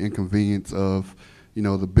about the inconvenience of,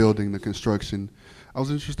 the building, the construction. I was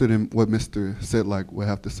interested in what Mr. Sedlak would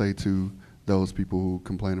have to say to those people who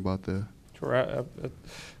complain about the. Sure,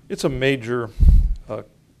 it's a major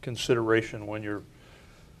consideration when you're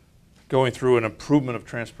going through an improvement of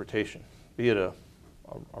transportation, be it a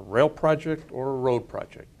rail project or a road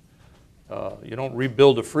project. You don't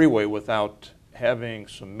rebuild a freeway without having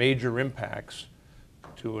some major impacts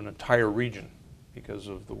to an entire region because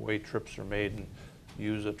of the way trips are made and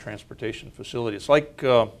use a transportation facility. It's like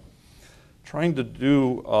trying to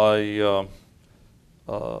do a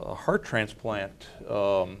heart transplant.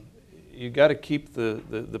 You got to keep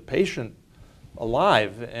the patient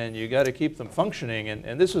alive, and you got to keep them functioning,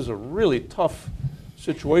 and this is a really tough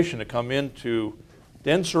situation to come into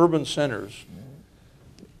dense urban centers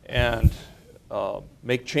and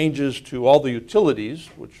make changes to all the utilities,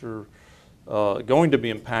 which are going to be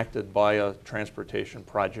impacted by a transportation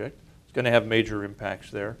project. It's going to have major impacts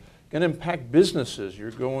there. Going to impact businesses.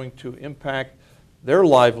 You're going to impact their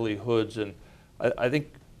livelihoods, and I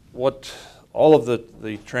think what all of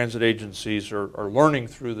the transit agencies are learning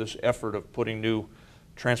through this effort of putting new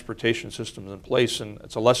transportation systems in place, and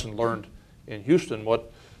it's a lesson learned in Houston.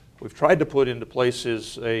 What we've tried to put into place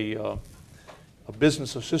is a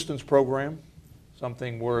business assistance program,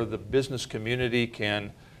 something where the business community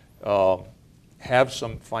can have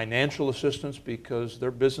some financial assistance because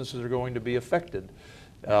their businesses are going to be affected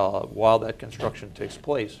while that construction takes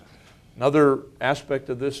place. Another aspect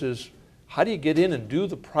of this is, how do you get in and do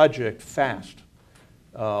the project fast?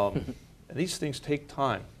 And these things take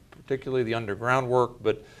time, particularly the underground work,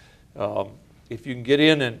 but if you can get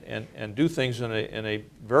in and do things in a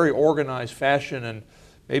very organized fashion and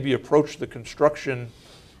maybe approach the construction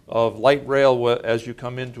of light rail as you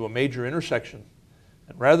come into a major intersection,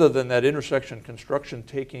 and rather than that intersection construction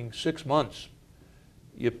taking 6 months,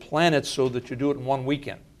 you plan it so that you do it in one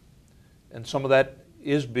weekend. And some of that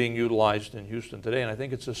is being utilized in Houston today, and I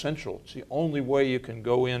think it's essential. It's the only way you can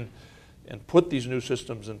go in and put these new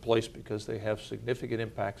systems in place because they have significant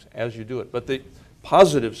impacts as you do it. But the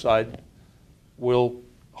positive side will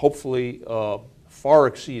hopefully far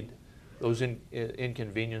exceed those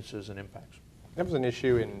inconveniences and impacts. That was an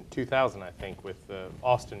issue in 2000, I think, with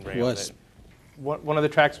Austin Rail. It was. One of the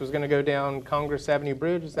tracks was going to go down Congress Avenue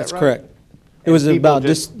Bridge, is that That's right? correct. It was about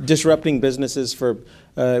disrupting businesses for,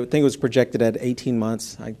 I think it was projected at 18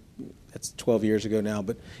 months. That's 12 years ago now,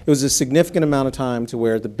 but it was a significant amount of time to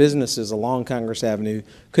where the businesses along Congress Avenue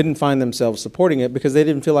couldn't find themselves supporting it because they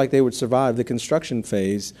didn't feel like they would survive the construction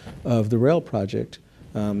phase of the rail project.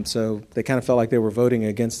 So they kind of felt like they were voting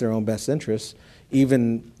against their own best interests,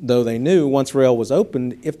 even though they knew once rail was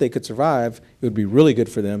opened, if they could survive, it would be really good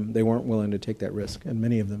for them. They weren't willing to take that risk, and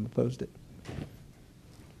many of them opposed it.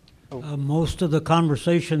 Most of the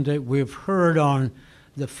conversation that we've heard on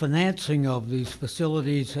the financing of these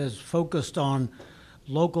facilities has focused on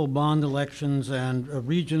local bond elections and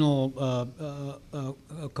regional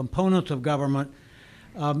components of government.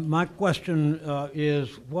 My question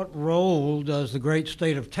is, what role does the great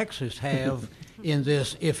state of Texas have in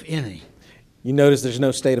this, if any? You notice there's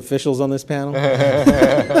no state officials on this panel?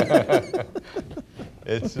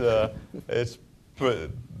 It's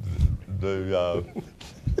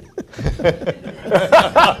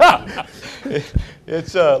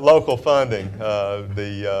it's local funding.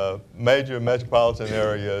 The major metropolitan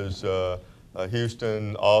areas,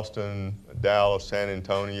 Houston, Austin, Dallas, San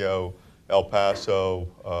Antonio, El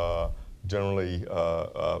Paso, generally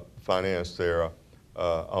finance their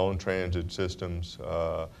own transit systems.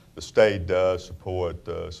 The state does support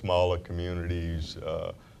smaller communities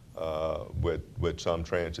with some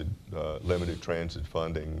transit, limited transit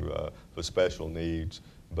funding for special needs,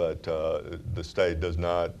 but the state does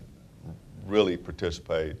not really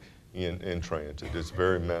participate in transit. It's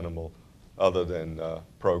very minimal, other than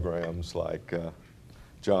programs like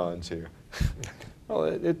John's here. Well,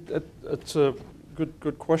 it's a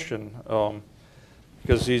good question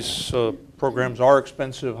because these programs are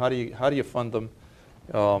expensive. How do you fund them?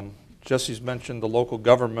 Jesse's mentioned the local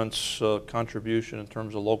government's contribution in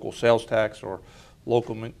terms of local sales tax or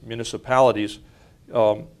local municipalities.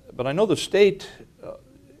 But I know the state,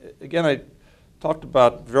 again, I talked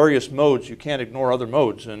about various modes. You can't ignore other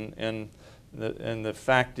modes. And the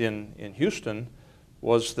fact in Houston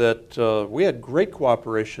was that we had great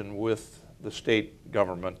cooperation with the state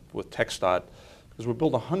government, with TxDOT, because we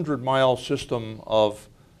built a 100-mile system of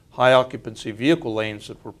high occupancy vehicle lanes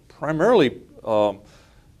that were primarily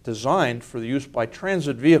designed for the use by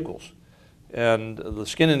transit vehicles. And the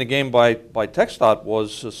skin in the game by TxDOT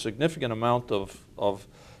was a significant amount of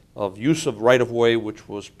use of right-of-way, which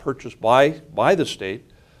was purchased by the state,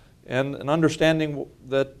 and an understanding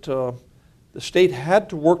that the state had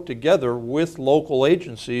to work together with local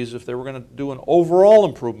agencies if they were going to do an overall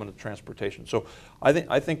improvement of transportation. So I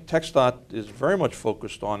think TxDOT is very much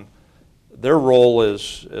focused on their role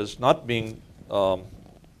as not being not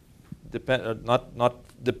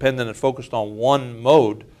dependent and focused on one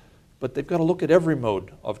mode, but they've got to look at every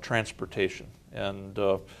mode of transportation and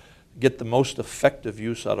get the most effective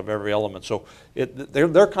use out of every element. So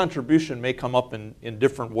their contribution may come up in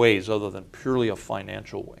different ways other than purely a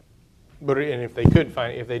financial way. But and if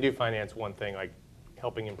they do finance one thing, like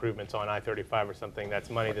helping improvements on I-35 or something,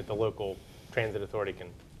 that's money that the local transit authority can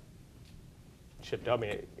shift up. I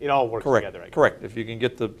mean, it all works together, I guess. Correct. If you can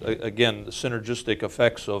get the synergistic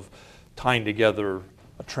effects of tying together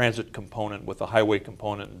a transit component with a highway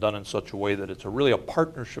component done in such a way that it's really a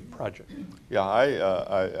partnership project. Yeah,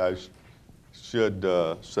 I should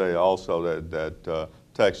say also that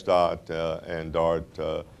TxDOT and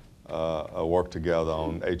DART work together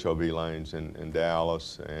on HOV lanes in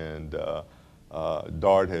Dallas, and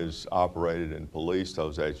DART has operated and policed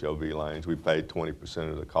those HOV lanes. We paid 20%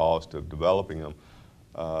 of the cost of developing them.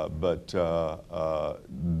 But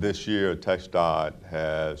this year, TxDOT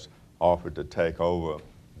has offered to take over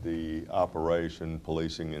the operation,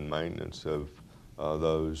 policing, and maintenance of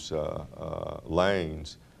those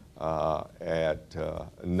lanes at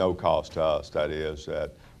no cost to us. That is,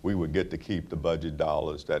 that we would get to keep the budget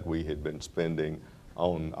dollars that we had been spending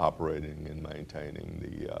on operating and maintaining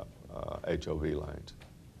the HOV lanes.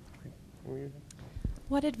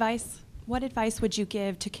 What advice would you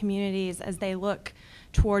give to communities as they look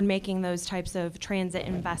toward making those types of transit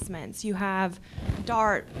investments? You have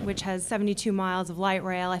DART, which has 72 miles of light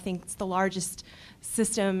rail. I think it's the largest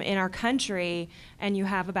system in our country, and you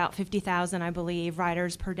have about 50,000, I believe,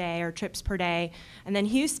 riders per day or trips per day. And then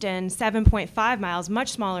Houston, 7.5 miles,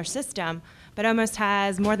 much smaller system, but almost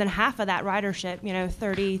has more than half of that ridership,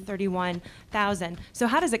 31,000. So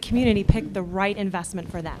how does a community pick the right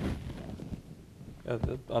investment for them?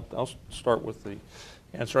 I'll start with the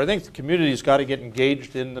answer. I think the community's got to get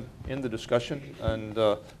engaged in the discussion, and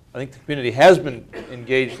I think the community has been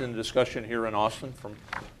engaged in the discussion here in Austin, from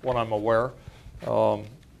what I'm aware.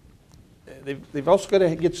 They've also got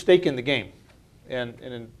to get stake in the game, and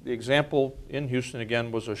in the example in Houston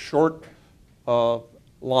again was a short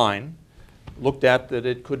line looked at that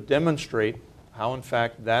it could demonstrate how in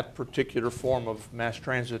fact that particular form of mass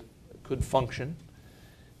transit could function.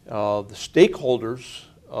 The stakeholders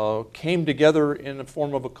came together in the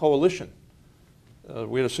form of a coalition.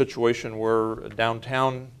 We had a situation where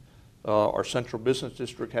downtown, our central business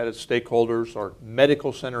district had its stakeholders, our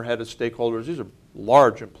medical center had its stakeholders. These are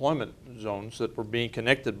large employment zones that were being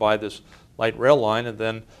connected by this light rail line, and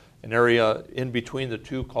then an area in between the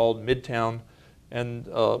two called Midtown. And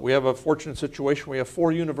we have a fortunate situation. We have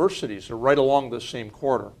 4 universities that are right along the same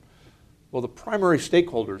corridor. Well, the primary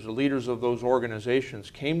stakeholders, the leaders of those organizations,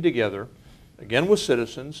 came together, again with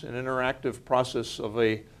citizens, an interactive process of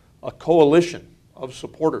a coalition of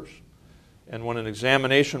supporters. And when an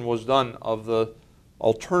examination was done of the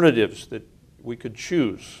alternatives that we could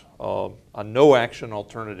choose, a no-action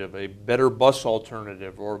alternative, a better bus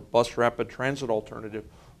alternative, or bus rapid transit alternative,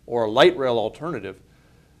 or a light rail alternative,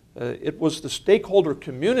 it was the stakeholder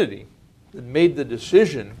community that made the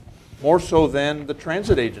decision more so than the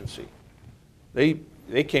transit agency.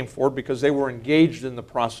 They came forward because they were engaged in the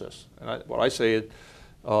process. And what I say is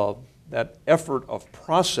that effort of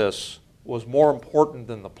process was more important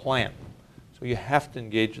than the plan. So you have to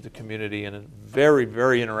engage the community in a very,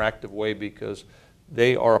 very interactive way, because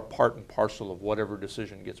they are a part and parcel of whatever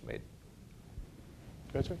decision gets made.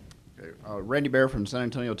 That's right. Okay. Randy Bear from San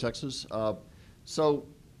Antonio, Texas. So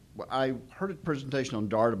I heard a presentation on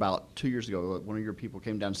DART about 2 years ago. One of your people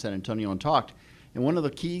came down to San Antonio and talked. And one of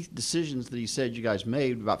the key decisions that he said you guys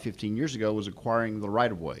made about 15 years ago was acquiring the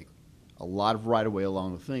right-of-way. A lot of right-of-way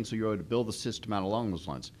along the thing, so you're able to build the system out along those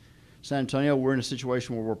lines. San Antonio, we're in a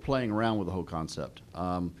situation where we're playing around with the whole concept.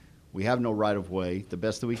 We have no right-of-way. The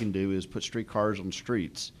best that we can do is put streetcars on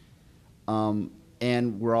streets.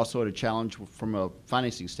 And we're also at a challenge from a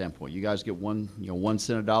financing standpoint. You guys get 1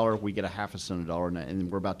 cent a dollar, we get a half a cent a dollar,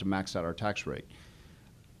 and we're about to max out our tax rate.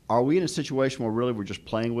 Are we in a situation where really we're just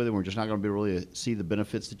playing with it and we're just not going to be really see the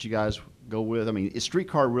benefits that you guys go with? I mean, is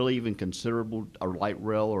streetcar really even considerable, a light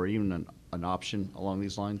rail, or even an option along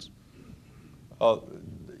these lines?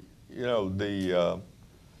 The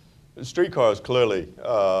streetcar is clearly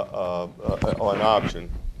an option.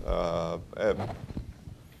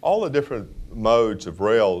 All the different modes of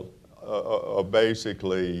rail are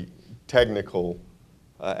basically technical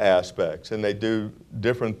aspects, and they do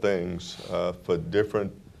different things for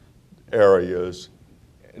different areas,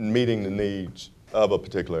 meeting the needs of a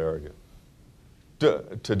particular area.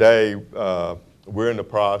 Today, we're in the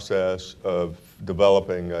process of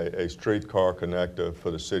developing a streetcar connector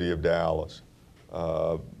for the city of Dallas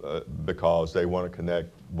because they want to connect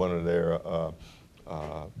one of their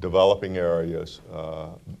developing areas,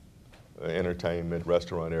 entertainment,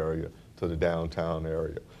 restaurant area, to the downtown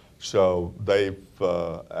area. So they've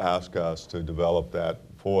asked us to develop that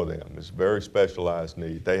for them. It's a very specialized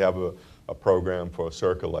need. They have a program for a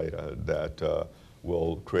circulator that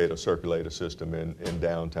will create a circulator system in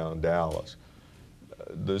downtown Dallas.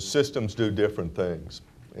 The systems do different things,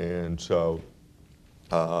 and so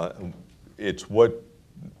it's what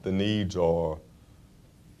the needs are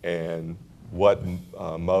and what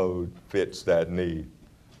mode fits that need.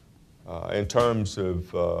 In terms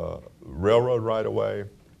of railroad right-of-way,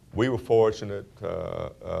 we were fortunate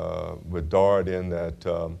with DART in that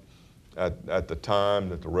at the time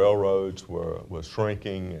that the railroads were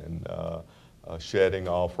shrinking and shedding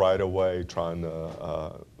off right-of-way, trying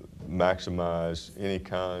to maximize any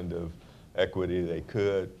kind of equity they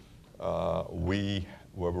could, we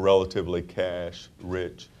were relatively cash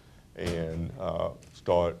rich and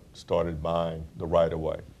started buying the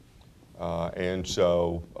right-of-way. And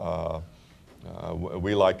so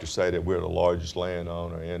we like to say that we're the largest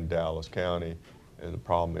landowner in Dallas County, and the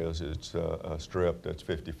problem is it's a strip that's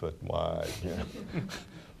 50 foot wide. You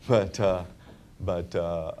know? But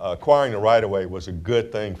acquiring the right-of-way was a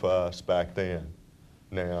good thing for us back then.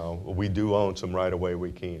 Now, we do own some right-of-way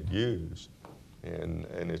we can't use, and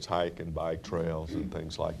it's hike and bike trails and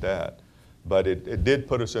things like that. But it did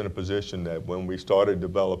put us in a position that when we started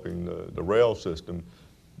developing the rail system,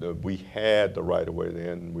 we had the right-of-way then,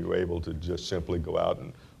 and we were able to just simply go out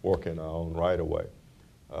and work in our own right-of-way.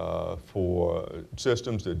 For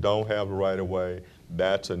systems that don't have the right-of-way,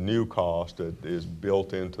 that's a new cost that is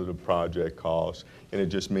built into the project cost, and it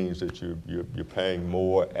just means that you're paying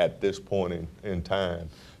more at this point in time.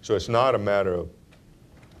 So it's not a matter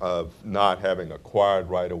of not having acquired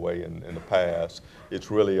right-of-way in the past. It's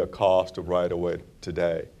really a cost of right-of-way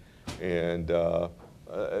today. And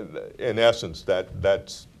in essence,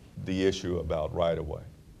 that's the issue about right-of-way.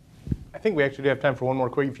 I think we actually do have time for one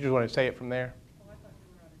more quick, if you just want to say it from there. Oh, I thought we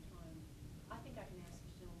were out of time. I think I can ask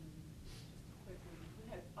this gentleman just quickly.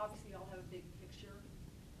 Obviously, you all have a big picture,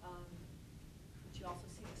 but you also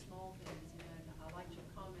see the small things. And I liked your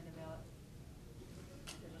comment about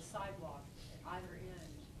there's a sidewalk at either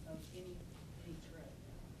end of any trip.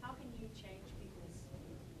 How can you change people's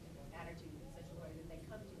attitude in such a way that they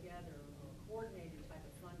come together, or coordinated type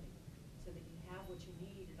of funding, so that you have what you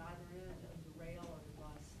need at either end of the rail or the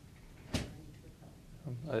bus?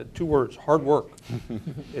 2 words: hard work.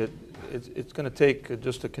 It's going to take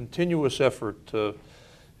just a continuous effort to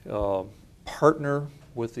partner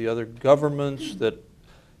with the other governments. That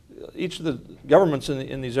each of the governments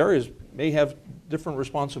in these areas may have different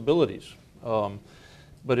responsibilities,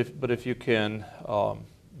 but if you can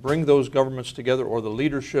bring those governments together, or the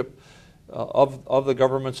leadership of the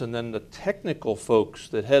governments, and then the technical folks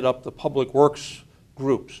that head up the public works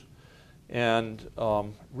groups, and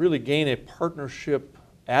really gain a partnership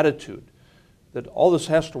attitude that all this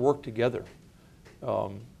has to work together.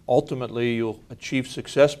 Ultimately, you'll achieve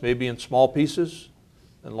success maybe in small pieces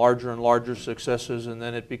and larger successes, and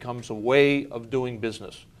then it becomes a way of doing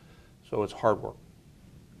business. So it's hard work.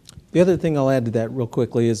 The other thing I'll add to that real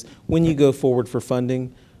quickly is when you go forward for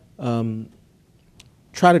funding,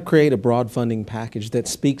 try to create a broad funding package that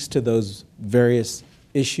speaks to those various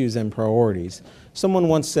issues and priorities. Someone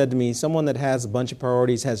once said to me, someone that has a bunch of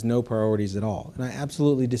priorities has no priorities at all. And I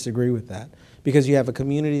absolutely disagree with that, because you have a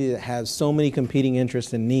community that has so many competing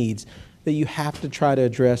interests and needs that you have to try to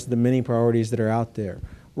address the many priorities that are out there.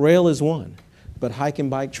 Rail is one, but hike and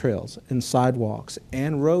bike trails and sidewalks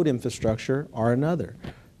and road infrastructure are another.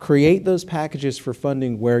 Create those packages for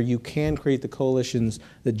funding where you can create the coalitions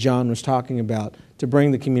that John was talking about to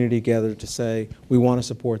bring the community together to say, we want to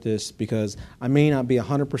support this, because I may not be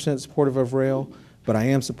 100% supportive of rail, but I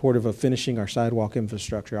am supportive of finishing our sidewalk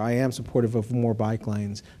infrastructure. I am supportive of more bike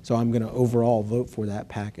lanes, so I'm going to overall vote for that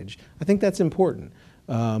package. I think that's important.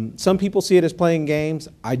 Some people see it as playing games.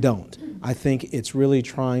 I don't. I think it's really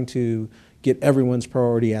trying to get everyone's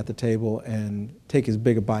priority at the table and take as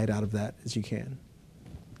big a bite out of that as you can.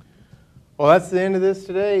 Well, that's the end of this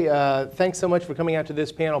today. Thanks so much for coming out to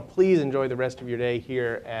this panel. Please enjoy the rest of your day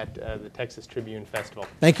here at the Texas Tribune Festival.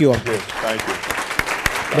 Thank you all. Thank you.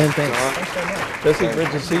 Ben, thanks. Jesse, great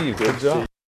to see you. Good job.